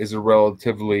 is a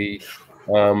relatively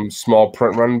small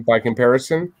print run by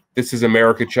comparison. This is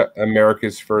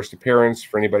America's first appearance,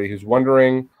 for anybody who's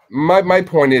wondering. My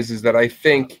point is that I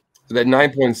think that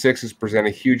 9.6s present a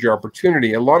huge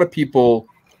opportunity. A lot of people,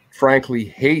 frankly,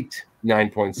 hate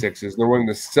 9.6s. They're willing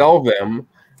to sell them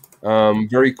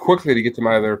very quickly to get them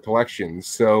out of their collections.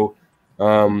 So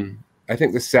I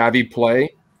think the savvy play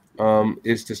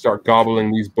is to start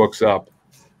gobbling these books up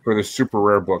for the super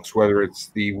rare books, whether it's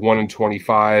the 1 in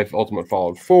 25 Ultimate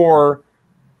Fallout 4,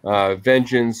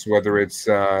 Vengeance, whether it's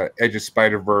Edge of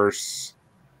Spider-Verse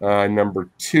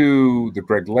 #2, the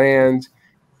Greg Land.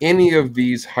 Any of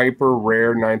these hyper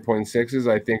rare 9.6s,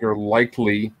 I think, are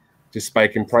likely to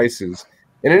spike in prices.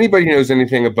 And anybody who knows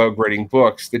anything about grading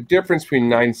books, the difference between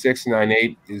 9.6 and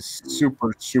 9.8 is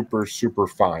super, super, super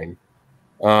fine.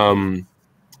 In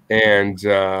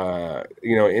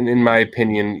my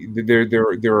opinion,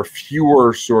 there are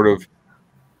fewer sort of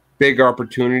big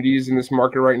opportunities in this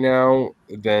market right now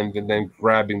than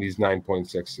grabbing these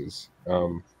 9.6s.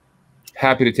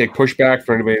 Happy to take pushback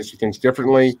for anybody who thinks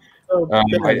differently. So,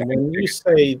 when you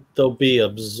say they'll be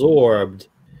absorbed,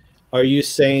 are you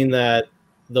saying that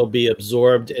they'll be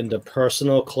absorbed into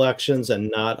personal collections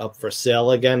and not up for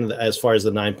sale again as far as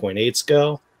the 9.8s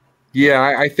go?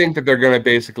 Yeah, I think that they're going to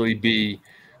basically be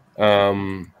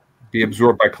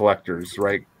absorbed by collectors,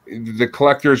 right? The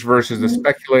collectors versus the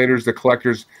speculators. The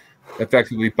collectors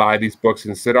effectively buy these books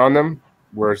and sit on them,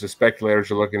 whereas the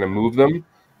speculators are looking to move them.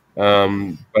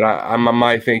 But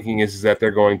my thinking is that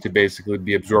they're going to basically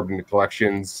be absorbed into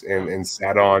collections and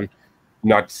sat on,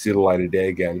 not to see the light of day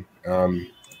again in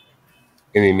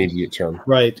the immediate term.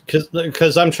 Right,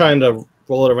 because I'm trying to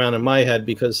roll it around in my head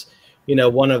because,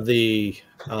 one of the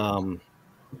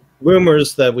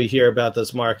rumors that we hear about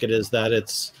this market is that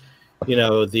it's,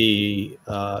 the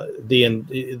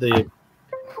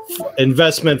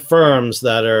investment firms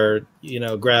that are,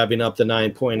 grabbing up the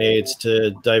 9.8s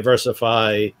to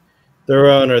diversify their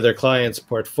own or their clients'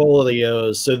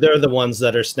 portfolios. So they're the ones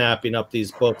that are snapping up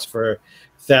these books for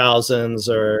thousands,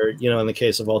 or, in the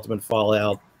case of Ultimate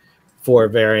Fallout 4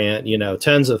 variant,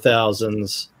 tens of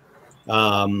thousands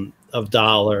of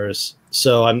dollars.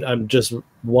 So I'm just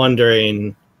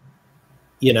wondering,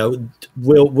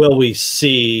 will we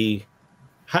see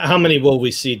how many will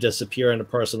we see disappear into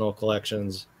personal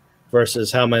collections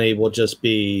versus how many will just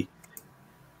be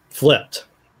flipped?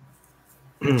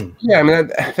 Yeah, I mean,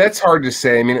 that's hard to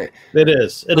say. I mean, it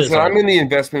is. Listen, I'm in the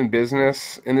investment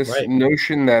business, and this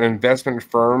notion that investment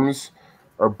firms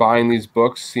are buying these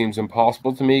books seems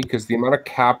impossible to me because the amount of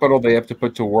capital they have to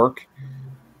put to work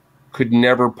could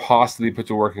never possibly put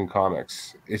to work in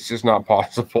comics. It's just not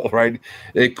possible, right?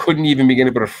 They couldn't even begin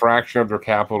to put a fraction of their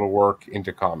capital to work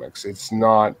into comics. It's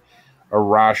not a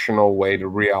rational way to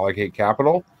reallocate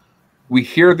capital. We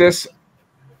hear this.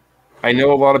 I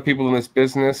know a lot of people in this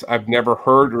business. I've never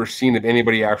heard or seen of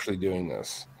anybody actually doing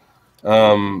this.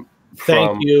 Thank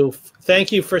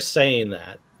you for saying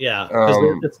that. Yeah,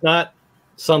 because it's not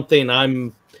something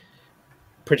I'm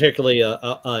particularly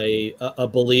a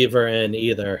believer in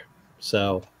either.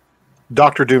 So,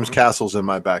 Dr. Doom's castle's in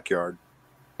my backyard.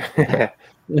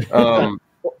 Well,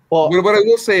 what I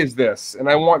will say is this, and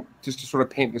I want just to sort of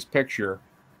paint this picture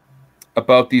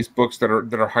about these books that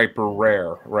are hyper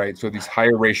rare, right? So these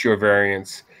higher ratio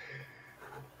variants.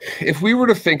 If we were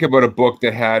to think about a book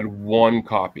that had one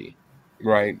copy,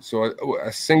 right? So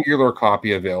a singular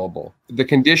copy available, the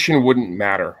condition wouldn't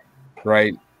matter,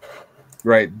 right?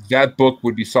 Right. That book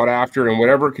would be sought after, and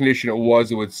whatever condition it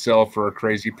would sell for a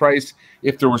crazy price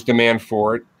if there was demand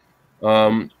for it.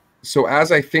 So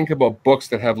as I think about books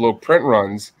that have low print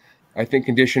runs, I think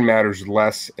condition matters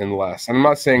less and less. And I'm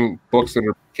not saying books that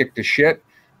are kicked to shit,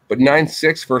 but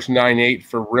 9.6 versus 9.8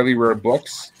 for really rare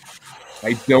books,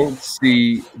 I don't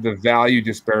see the value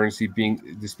disparity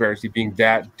being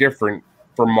that different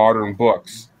for modern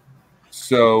books.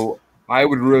 So I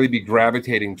would really be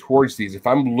gravitating towards these. If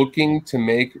I'm looking to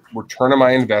make return on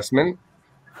my investment,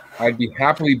 I'd be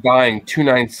happily buying 2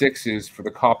 9.6s for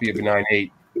the copy of a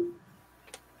 9.8,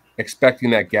 expecting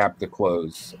that gap to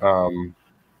close.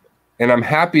 And I'm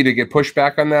happy to get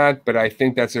pushback on that, but I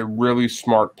think that's a really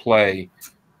smart play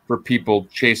for people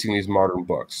chasing these modern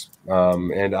books.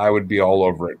 And I would be all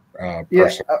over it.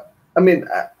 Personally. I mean,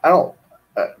 I don't,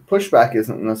 pushback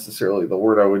isn't necessarily the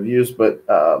word I would use, but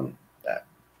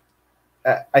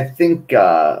I think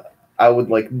I would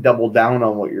like double down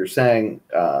on what you're saying,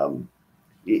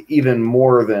 even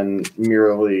more than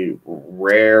merely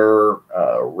rare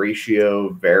ratio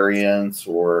variants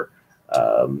or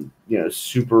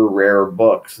super rare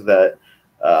books. That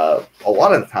a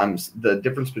lot of the times the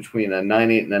difference between a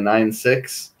 9.8 and a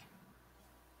 9.6,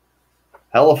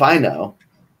 hell if I know.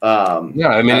 Yeah,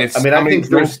 I mean, it's I think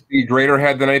the grader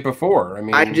had the night before. I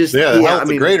mean,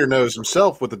 the grader knows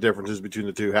himself what the difference is between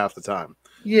the two half the time.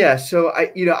 Yeah, so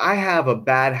I have a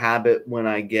bad habit when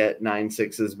I get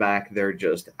 9.6s back, they're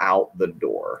just out the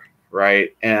door,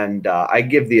 right? And I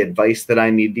give the advice that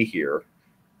I need to hear,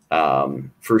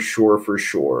 for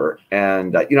sure.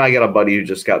 And I got a buddy who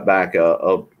just got back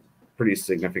a pretty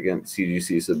significant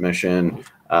CGC submission.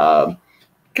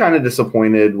 Kind of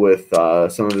disappointed with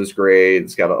some of his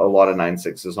grades. Got a lot of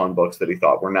 9.6s on books that he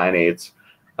thought were 9.8s,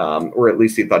 or at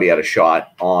least he thought he had a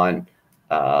shot on.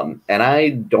 And I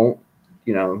don't,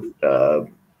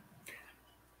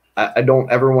 I don't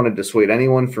ever want to dissuade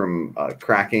anyone from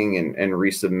cracking and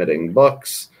resubmitting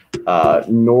books,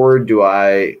 nor do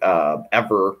I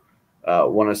ever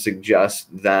want to suggest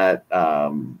that,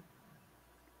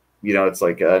 it's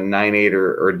like a 9.8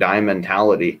 or die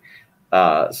mentality.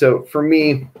 So for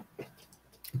me,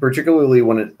 particularly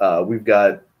when we've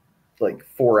got like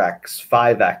 4x,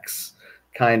 5x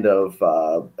kind of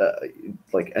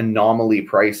like anomaly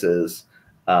prices,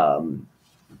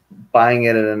 buying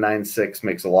it at a 9.6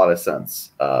 makes a lot of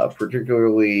sense.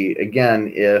 Particularly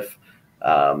again, if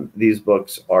these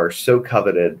books are so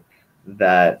coveted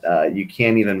that you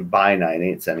can't even buy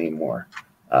 9.8s anymore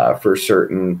for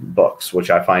certain books, which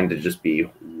I find to just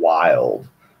be wild.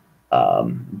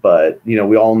 But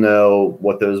we all know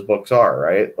what those books are,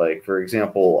 right? Like, for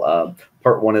example,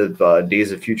 part 1 of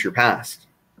Days of Future Past,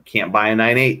 can't buy a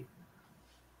 9.8.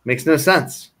 Makes no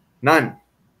sense. None.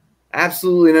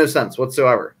 Absolutely no sense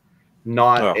whatsoever.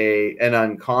 Not an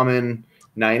uncommon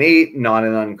 9.8, not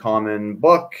an uncommon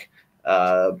book.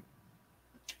 I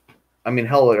mean,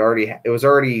 hell, it was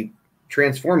already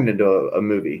transformed into a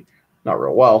movie. Not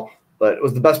real well, but it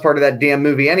was the best part of that damn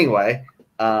movie anyway.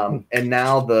 And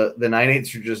now the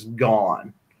 9.8s are just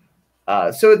gone.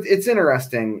 So it's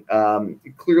interesting.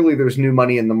 Clearly, there's new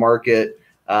money in the market.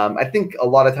 I think a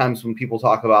lot of times when people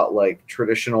talk about like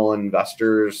traditional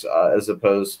investors as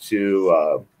opposed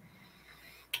to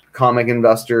comic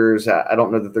investors, I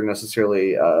don't know that they're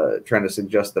necessarily trying to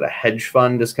suggest that a hedge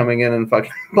fund is coming in and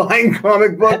fucking buying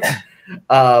comic books.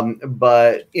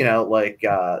 But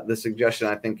the suggestion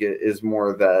I think is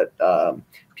more that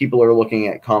people are looking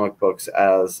at comic books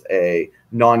as a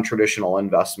non-traditional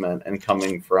investment and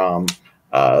coming from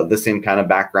the same kind of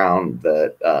background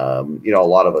that a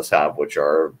lot of us have, which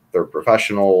are they're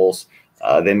professionals.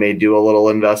 They may do a little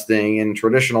investing in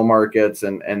traditional markets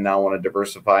and now want to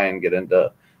diversify and get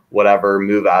into whatever,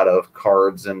 move out of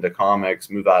cards into comics,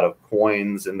 move out of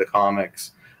coins into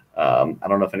comics. I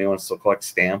don't know if anyone still collects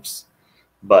stamps,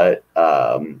 but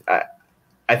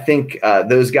I think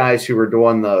those guys who are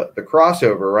doing the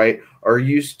crossover, right, are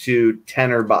used to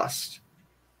 10 or bust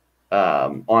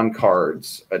on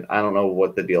cards. I don't know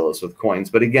what the deal is with coins,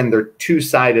 but again, they're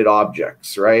two-sided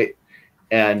objects, right?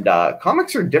 And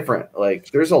comics are different.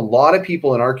 Like, there's a lot of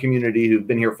people in our community who've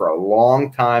been here for a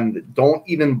long time that don't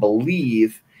even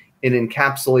believe in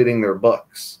encapsulating their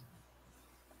books.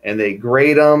 and they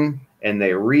grade them and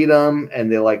they read them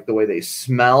and they like the way they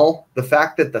smell. The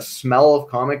fact that the smell of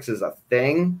comics is a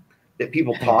thing that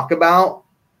people talk about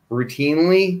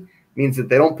routinely means that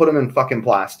they don't put them in fucking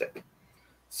plastic.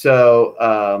 So,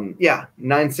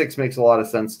 9.6 makes a lot of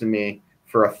sense to me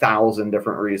for 1,000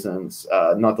 different reasons,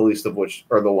 not the least of which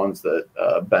are the ones that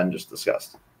Ben just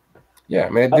discussed. Yeah,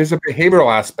 man, there's a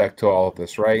behavioral aspect to all of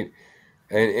this, right?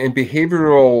 And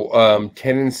behavioral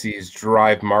tendencies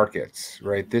drive markets,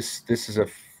 right? This is a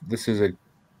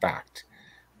fact,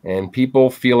 and people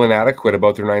feel inadequate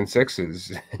about their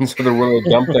 9.6s, and so they're willing to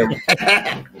dump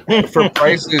them for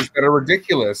prices that are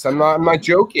ridiculous. I'm not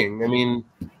joking. I mean,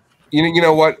 you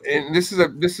know what? And this is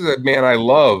a man I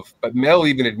love, but Mel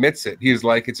even admits it. He's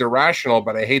like, it's irrational,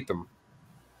 but I hate them.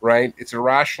 Right? It's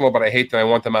irrational, but I hate them. I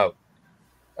want them out.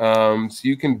 So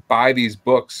you can buy these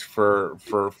books for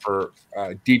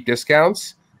deep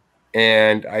discounts,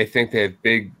 and I think they have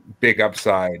big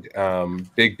upside,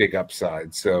 big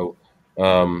upside. So,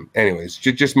 anyways,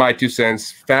 just my 2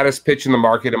 cents. Fattest pitch in the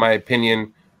market, in my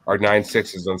opinion, are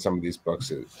 9.6s on some of these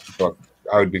books.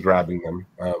 I would be grabbing them.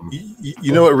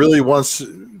 You know, it really wants.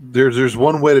 There's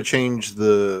one way to change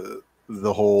the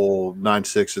whole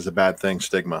 9.6 is a bad thing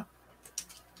stigma.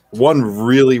 One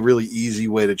really, really easy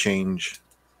way to change.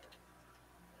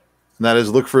 And that is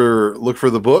look for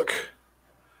the book,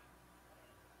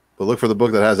 but look for the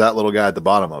book that has that little guy at the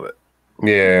bottom of it.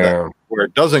 Yeah, where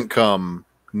it doesn't come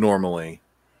normally.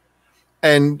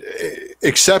 And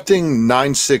accepting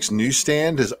 9.6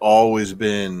 newsstand has always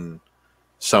been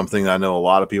something I know a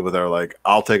lot of people that are like,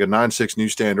 I'll take a 9.6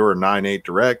 newsstand or a 9.8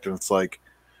 direct, and it's like,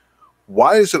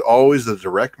 why is it always the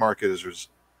direct market is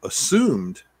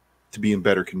assumed to be in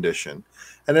better condition?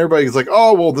 And everybody's like,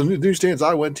 oh, well, the newsstands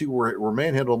I went to were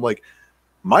manhandled. I'm like,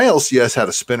 my LCS had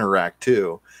a spinner rack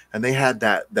too, and they had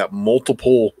that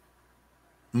multiple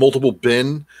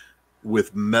bin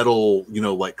with metal,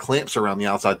 like clamps around the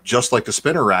outside, just like the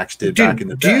spinner racks did back in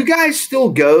the day. Do you guys still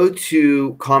go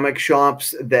to comic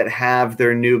shops that have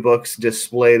their new books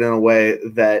displayed in a way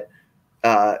that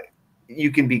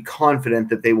you can be confident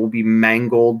that they will be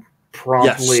mangled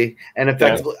promptly and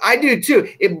effectively? Yeah. I do too.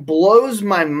 It blows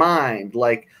my mind.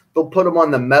 Like, they'll put them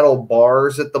on the metal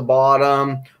bars at the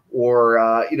bottom,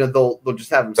 or they'll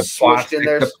just have them smushed in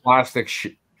there. The plastic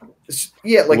shit.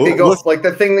 Yeah, like they go like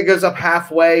the thing that goes up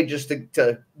halfway just to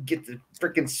get the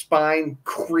freaking spine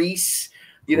crease.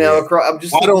 Across. I'm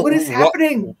just like, what is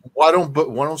happening? Why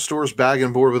don't stores bag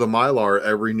and board with a Mylar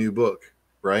every new book,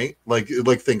 right? Like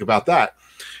think about that.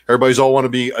 Everybody's all want to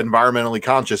be environmentally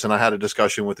conscious, and I had a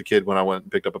discussion with the kid when I went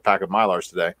and picked up a pack of Mylars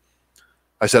today.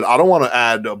 I said, I don't want to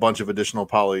add a bunch of additional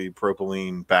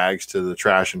polypropylene bags to the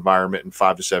trash environment in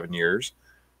 5 to 7 years.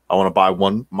 I want to buy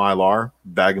one Mylar,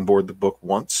 bag and board the book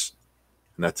once,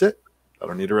 and that's it. I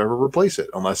don't need to ever replace it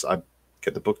unless I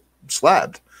get the book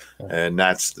slabbed. And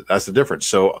that's the difference.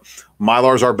 So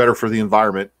Mylars are better for the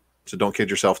environment, so don't kid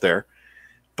yourself there.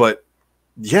 But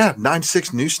yeah,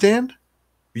 9.6 newsstand,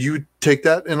 you take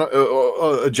that in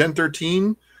a Gen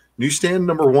 13 newsstand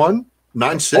number 1,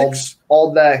 9.6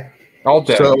 all day.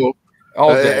 So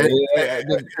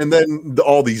and then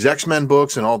all these X-Men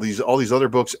books and all these other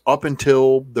books up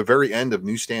until the very end of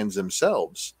newsstands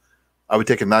themselves, I would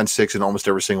take a 9.6 in almost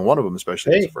every single one of them,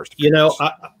 especially as the first.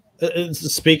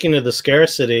 Speaking of the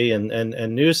scarcity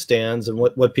and newsstands and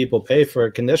what people pay for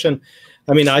a condition,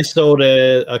 I mean, I sold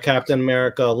a Captain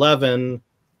America 11,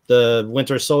 the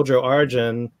Winter Soldier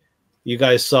Origin. You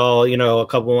guys saw, a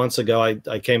couple months ago,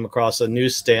 I came across a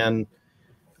newsstand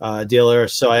dealer,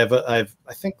 so I have I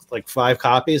think like 5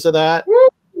 copies of that.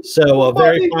 So a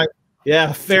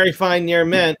very fine near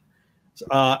mint.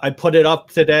 I put it up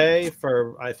today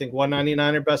for I think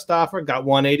 $199 or best offer, got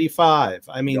 $185.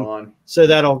 I mean, so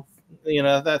that'll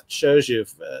that shows you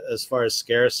as far as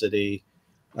scarcity.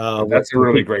 That's a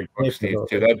really great book, Steve.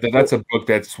 Too. That's a book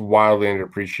that's wildly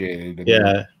underappreciated.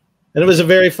 Yeah, and it was a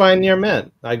very fine near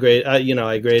mint. I graded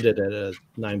it at a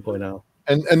 9.0.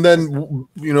 And then,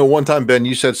 one time, Ben,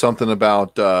 you said something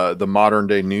about the modern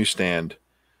day newsstand,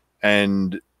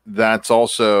 and that's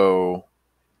also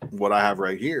what I have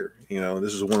right here.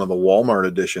 This is one of the Walmart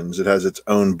editions. It has its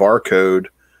own barcode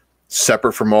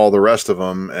separate from all the rest of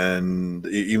them. And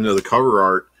even though the cover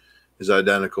art is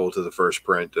identical to the first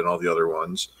print and all the other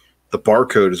ones, the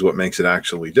barcode is what makes it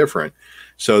actually different.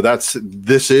 So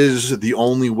this is the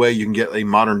only way you can get a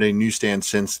modern day newsstand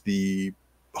since the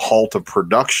halt of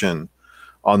production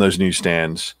on those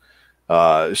newsstands.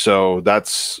 So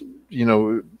that's,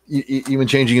 even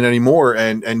changing it anymore.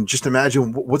 And just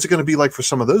imagine what's it going to be like for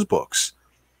some of those books?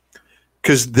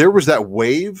 Because there was that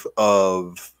wave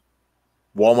of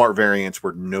Walmart variants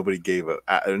where nobody gave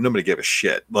a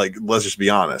shit. Like, let's just be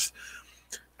honest.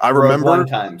 I remember One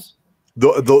times.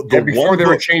 the before one they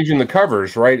were book, changing the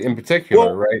covers, right? In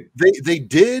particular, right? They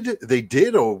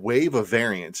did a wave of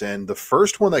variants, and the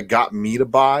first one that got me to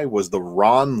buy was the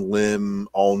Ron Lim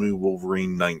All New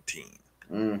Wolverine 19.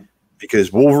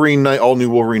 Because All New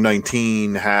Wolverine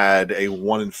 19 had a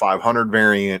 1 in 500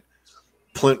 variant.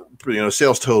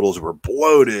 Sales totals were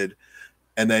bloated,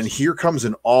 and then here comes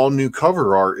an all new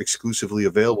cover art exclusively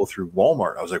available through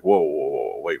Walmart. I was like,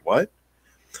 whoa, wait, what?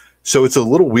 So it's a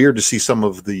little weird to see some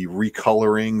of the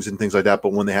recolorings and things like that,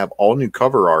 but when they have all new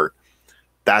cover art,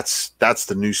 that's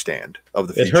the newsstand of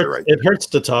the future. It hurts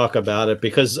to talk about it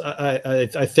because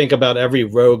I think about every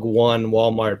Rogue One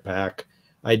Walmart pack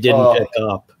I didn't pick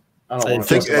up. I don't want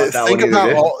to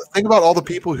think about all the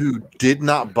people who did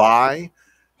not buy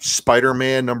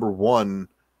Spider-Man #1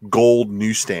 gold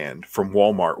newsstand from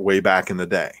Walmart way back in the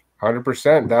day.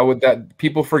 100%. That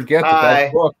people forget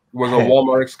that book was a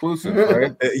Walmart exclusive,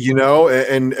 right?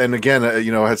 And again, I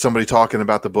had somebody talking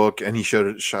about the book, and he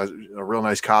showed a real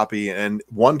nice copy, and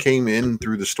one came in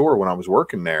through the store when I was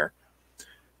working there,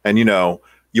 and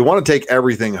you want to take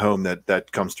everything home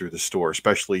that comes through the store,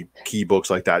 especially key books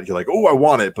like that. You're like, oh, I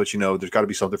want it, but there's got to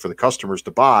be something for the customers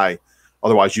to buy.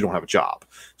 Otherwise, you don't have a job.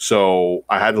 So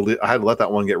I had to let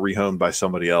that one get rehomed by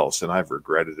somebody else, and I've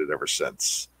regretted it ever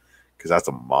since because that's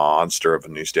a monster of a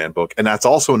newsstand book, and that's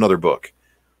also another book.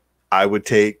 I would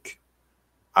take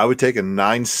a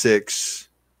 9.6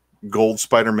 gold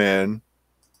Spider-Man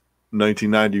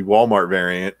 1990 Walmart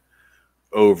variant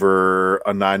over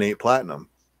a 9.8 platinum.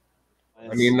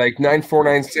 I mean, like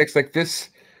 9496, like this.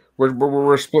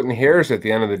 We're splitting hairs at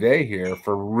the end of the day here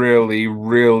for really,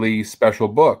 really special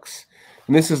books.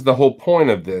 And this is the whole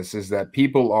point of this, is that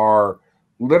people are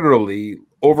literally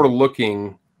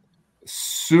overlooking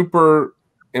super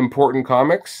important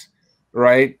comics,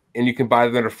 right? And you can buy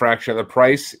them at a fraction of the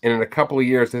price. And in a couple of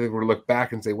years, I think we'll look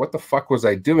back and say, what the fuck was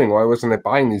I doing? Why wasn't I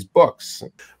buying these books?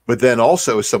 But then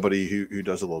also, as somebody who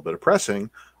does a little bit of pressing,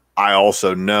 I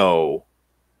also know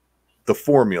the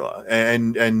formula.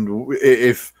 And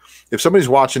if somebody's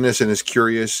watching this and is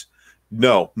curious,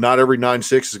 no, not every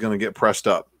 9.6 is going to get pressed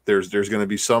up. There's going to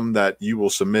be some that you will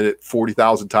submit it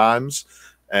 40,000 times,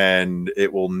 and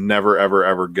it will never, ever,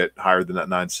 ever get higher than that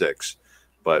 9.6.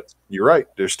 But you're right.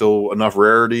 There's still enough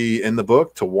rarity in the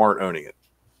book to warrant owning it.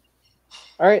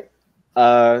 All right.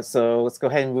 So let's go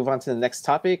ahead and move on to the next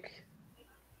topic.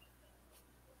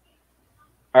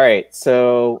 All right.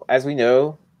 So as we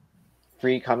know,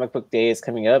 Free Comic Book Day is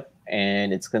coming up,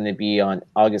 and it's going to be on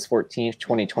August 14th,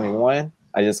 2021.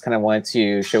 I just kind of wanted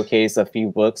to showcase a few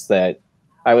books that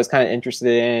I was kind of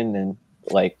interested in, and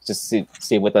just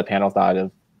see what the panel thought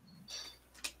of.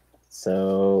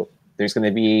 So there's going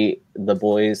to be The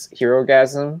Boys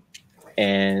Herogasm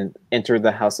and Enter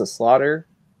the House of Slaughter.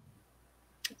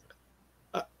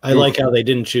 I like how they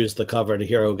didn't choose the cover to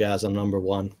Herogasm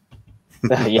 #1.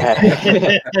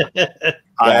 Yeah.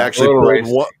 I actually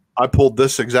pulled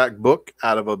this exact book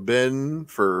out of a bin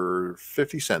for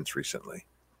 50 cents recently.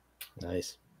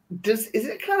 Nice. Is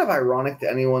it kind of ironic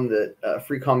to anyone that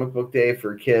Free Comic Book Day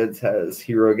for kids has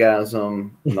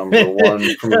Herogasm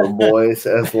 #1 from The Boys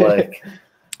as like?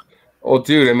 Well,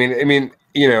 dude, I mean,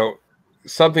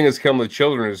 something that's killing the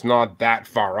children is not that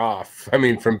far off. I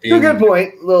mean, from being a good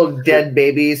point. Little dead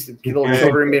babies, little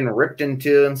children being ripped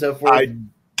into, and so forth. I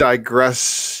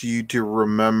digress you to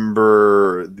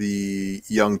remember the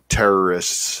Young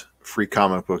Terrorists Free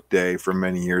Comic Book Day from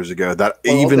many years ago. That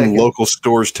even local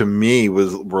stores to me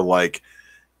were like,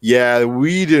 yeah,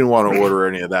 we didn't want to order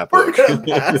any of that book. We're gonna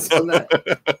pass on that.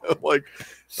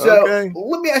 Okay.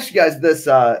 Let me ask you guys this: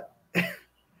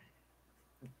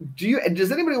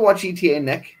 does anybody watch ETA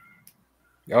Nick?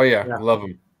 Oh yeah. Love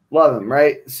him. Love him,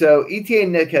 right? So ETA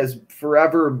Nick has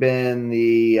forever been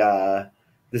the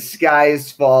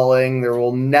sky's falling. There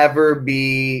will never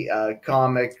be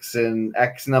comics in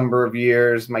X number of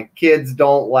years. My kids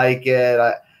don't like it.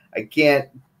 I can't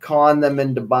con them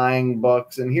into buying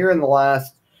books. And here in the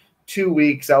last 2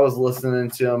 weeks, I was listening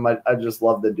to him. I just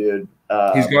love the dude.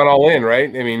 He's gone all in, right?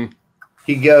 I mean,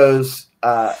 he goes.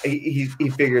 He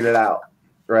figured it out,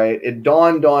 right? It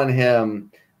dawned on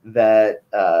him that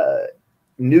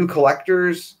new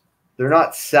collectors, they're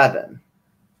not 7.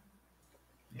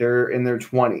 They're in their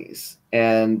 20s,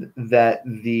 and that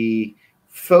the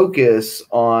focus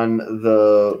on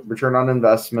the return on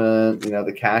investment,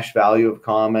 the cash value of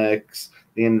comics,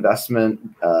 the investment,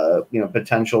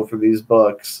 potential for these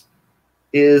books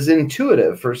is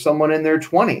intuitive for someone in their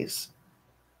 20s,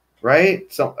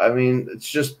 right? So, I mean, it's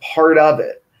just part of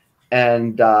it.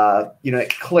 and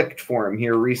it clicked for him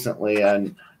here recently.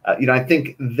 And I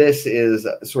think this is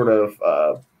sort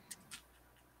of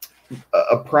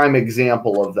a prime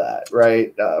example of that,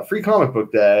 right? Free Comic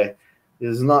Book Day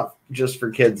is not just for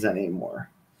kids anymore.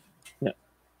 Yeah,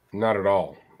 not at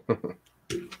all.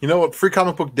 You know what? Free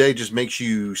Comic Book Day just makes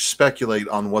you speculate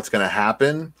on what's going to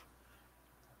happen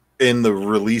in the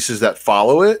releases that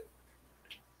follow it.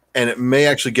 And it may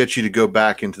actually get you to go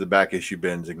back into the back issue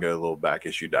bins and go a little back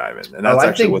issue diving. And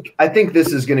that's I think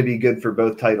this is going to be good for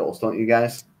both titles, don't you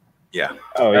guys? Yeah.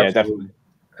 Oh yeah, definitely.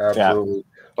 Absolutely. Yeah.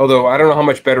 Although I don't know how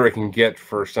much better it can get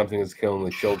for something that's killing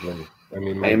the children. I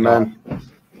mean, amen.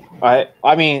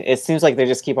 I mean, it seems like they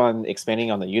just keep on expanding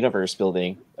on the universe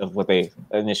building of what they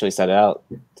initially set out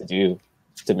to do.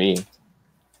 To me.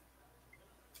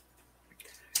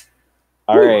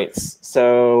 All right,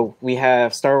 so we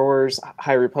have Star Wars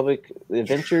High Republic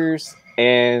Adventures,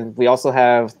 and we also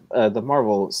have the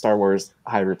Marvel Star Wars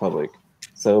High Republic.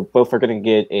 So both are going to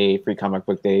get a Free Comic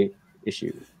Book Day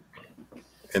issue.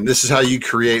 And this is how you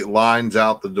create lines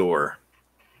out the door.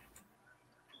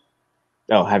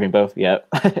 Oh, having both, yeah.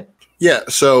 Yeah,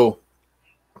 so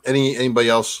anybody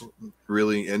else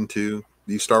really into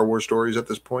these Star Wars stories at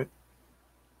this point?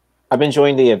 I've been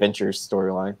enjoying the Adventures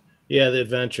storyline. Yeah, the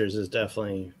Adventures is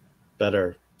definitely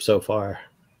better so far.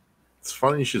 It's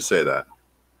funny you should say that.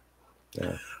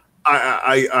 Yeah.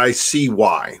 I see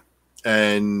why.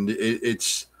 And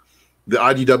it's the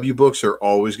IDW books are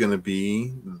always going to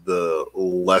be the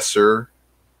lesser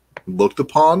looked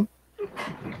upon,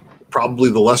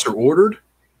 probably the lesser ordered,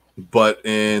 but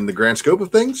in the grand scope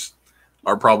of things,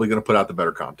 are probably going to put out the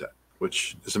better content,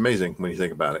 which is amazing when you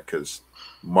think about it, because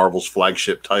Marvel's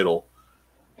flagship title,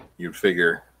 you'd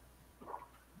figure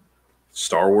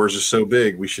Star Wars is so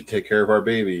big, we should take care of our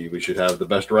baby. We should have the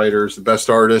best writers, the best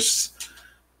artists,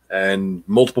 and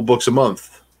multiple books a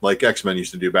month, like X-Men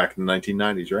used to do back in the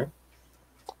 1990s, right?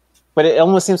 But it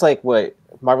almost seems like what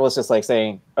Marvel is just like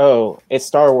saying, oh, it's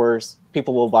Star Wars,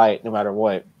 people will buy it no matter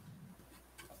what.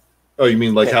 Oh, you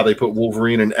mean like how they put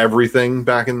Wolverine in everything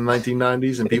back in the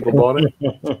 1990s and people bought it?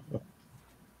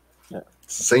 Yeah.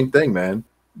 It's the same thing, man.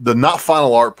 The not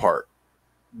final art part,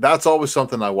 that's always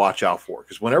something I watch out for,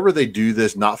 because whenever they do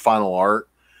this not final art,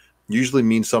 usually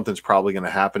means something's probably going to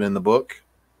happen in the book.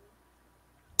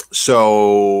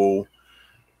 So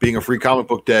being a Free Comic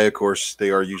Book Day, of course, they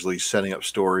are usually setting up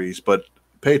stories, but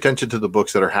pay attention to the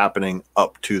books that are happening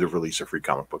up to the release of Free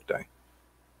Comic Book Day.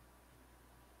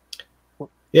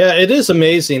 Yeah, it is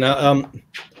amazing. I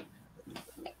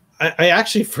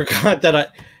actually forgot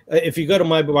that if you go to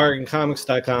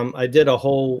mybargaincomics.com, I did a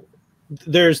whole,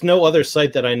 there's no other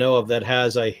site that I know of that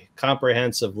has a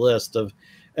comprehensive list of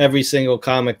every single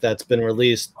comic that's been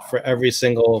released for every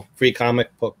single Free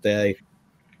Comic Book Day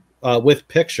with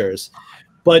pictures.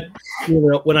 But,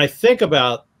 when I think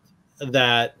about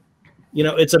that,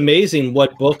 it's amazing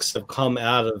what books have come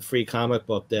out of Free Comic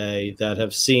Book Day that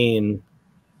have seen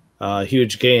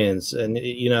huge gains. And,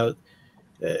 and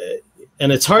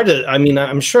it's hard to,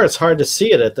 I'm sure it's hard to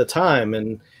see it at the time.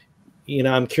 And,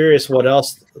 I'm curious what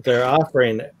else they're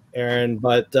offering, Aaron.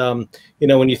 But,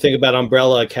 when you think about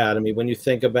Umbrella Academy, when you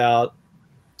think about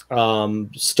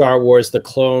Star Wars, The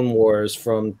Clone Wars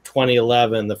from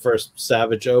 2011, the first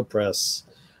Savage Opress,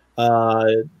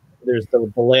 there's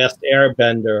the Last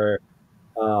Airbender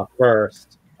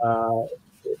first.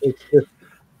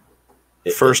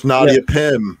 First Nadia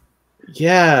Pym.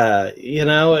 Yeah,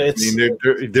 it's.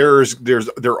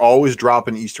 They're always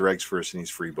dropping Easter eggs for us in these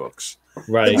free books.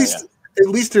 Right. At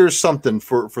least there's something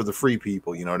for the free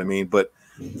people. You know what I mean? But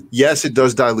yes, it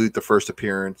does dilute the first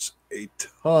appearance a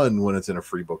ton when it's in a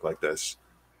free book like this.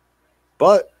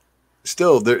 But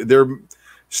still, they're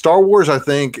Star Wars, I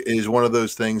think, is one of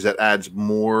those things that adds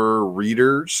more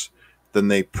readers than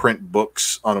they print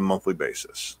books on a monthly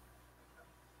basis.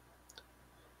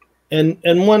 And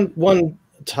one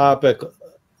topic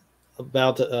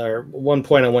about or one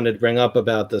point I wanted to bring up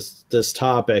about this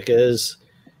topic is,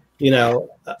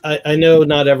 I know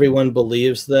not everyone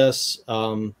believes this,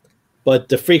 but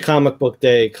the Free Comic Book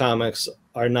Day comics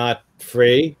are not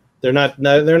free. They're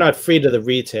not free to the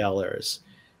retailers.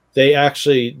 They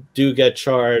actually do get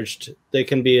charged. They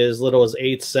can be as little as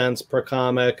 8 cents per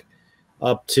comic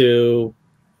up to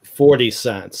 40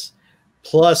 cents.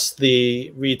 Plus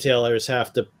the retailers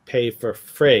have to pay for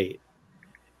freight.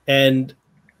 And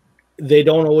they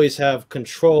don't always have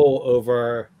control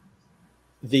over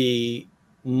the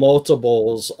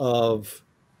multiples of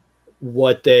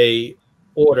what they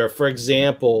order. For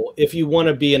example, if you want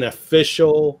to be an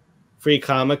official Free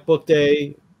Comic Book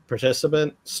Day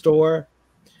participant store,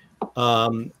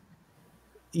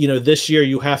 this year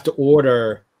you have to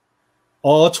order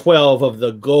all 12 of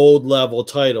the gold level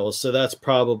titles. So that's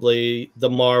probably the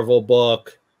Marvel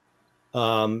book.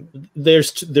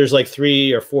 There's like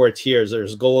 3 or 4 tiers.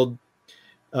 There's gold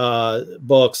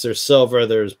books, there's silver,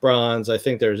 there's bronze. I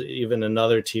think there's even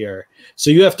another tier.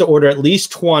 So you have to order at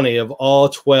least 20 of all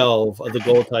 12 of the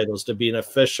gold titles to be an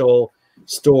official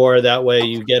store. That way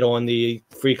you get on the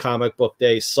Free Comic Book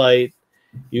Day site,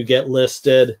 you get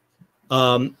listed.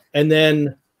 And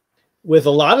then with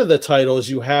a lot of the titles,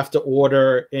 you have to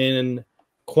order in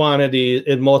quantity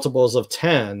in multiples of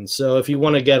 10. So if you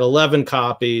want to get 11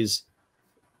 copies,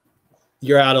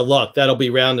 you're out of luck. That'll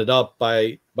be rounded up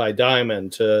by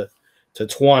Diamond to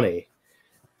 20.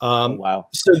 Wow.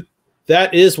 So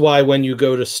that is why when you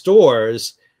go to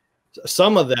stores,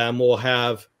 some of them will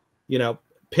have,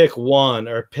 pick 1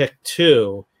 or pick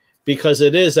 2, because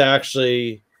it is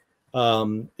actually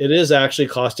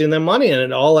costing them money, and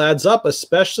it all adds up,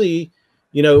 especially,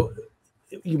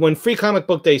 when Free Comic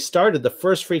Book Day started, the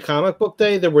first Free Comic Book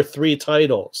Day, there were 3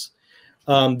 titles.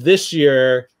 This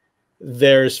year,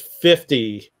 there's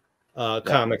 50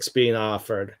 comics being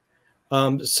offered.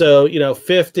 So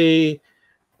 50,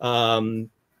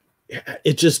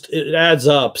 it adds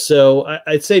up. So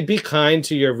I'd say be kind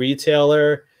to your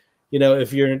retailer.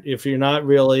 If you're not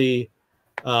really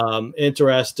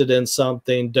interested in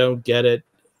something, don't get it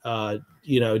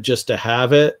just to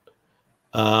have it.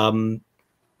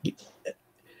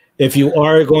 If you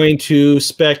are going to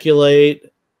speculate,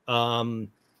 one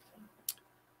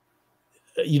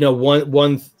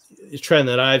trend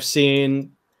that I've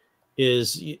seen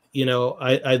is,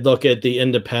 I look at the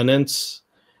independents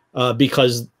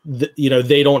because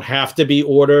they don't have to be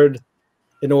ordered.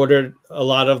 A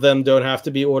lot of them don't have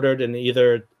to be ordered in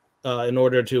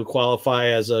order to qualify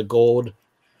as a gold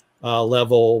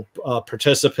level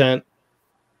participant.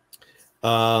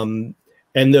 And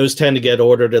those tend to get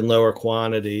ordered in lower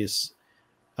quantities.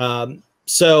 You want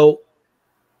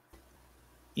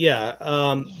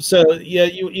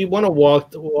to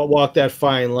walk that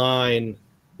fine line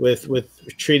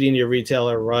with treating your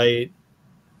retailer right.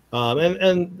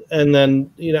 And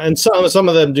then, and some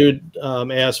of them do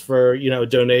ask for,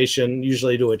 donation,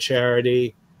 usually to a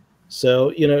charity.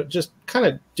 So, just kind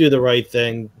of do the right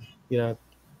thing, All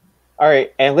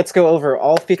right, and let's go over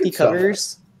all 50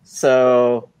 covers.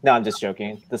 So, no, I'm just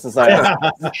joking. This is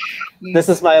this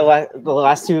is the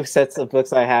last 2 sets of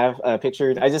books I have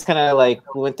pictured. I just kind of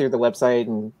went through the website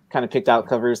and kind of picked out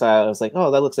covers. I was like, oh,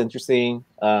 that looks interesting.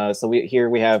 So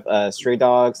we have Stray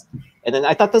Dogs, and then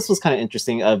I thought this was kind of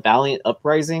interesting. Valiant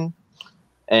Uprising,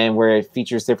 and where it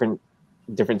features different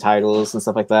titles and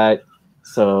stuff like that.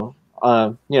 So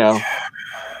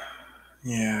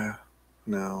Yeah.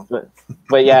 No.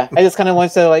 But yeah, I just kind of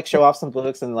wanted to show off some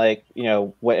books and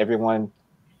what everyone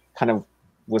kind of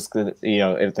was good,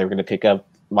 if they were gonna pick up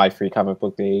my Free Comic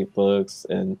Book Day books.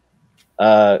 And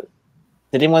did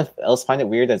anyone else find it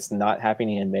weird that's not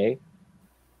happening in May?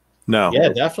 No. Yeah,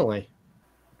 definitely.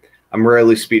 I'm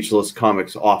rarely speechless.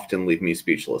 Comics often leave me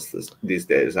speechless these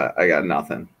days. I got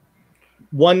nothing.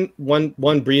 One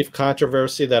brief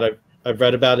controversy that I've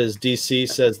read about is DC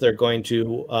says they're going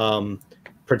to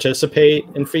participate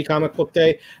in Free Comic Book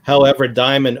Day. However,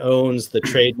 Diamond owns the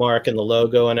trademark and the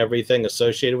logo and everything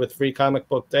associated with Free Comic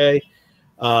Book Day.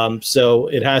 So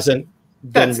it hasn't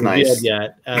been revealed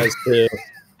yet as to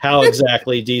how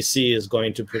exactly DC is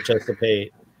going to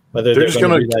participate. Whether they're just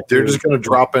going to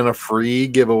drop in a free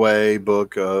giveaway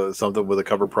book, something with a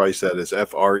cover price that is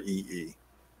FREE.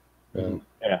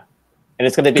 Yeah. And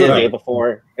it's going to be the day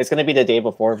before. It's going to be the day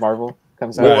before Marvel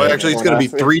comes out. Well, actually, it's going to be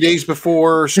 3 days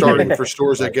before, starting for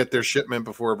stores that get their shipment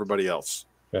before everybody else.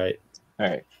 Right. All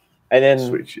right. And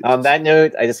then on that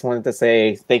note, I just wanted to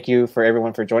say thank you for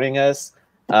everyone for joining us.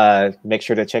 Make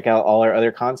sure to check out all our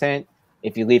other content.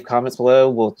 If you leave comments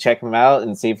below, we'll check them out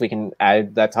and see if we can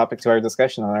add that topic to our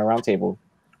discussion on our roundtable.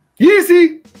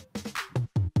 Easy.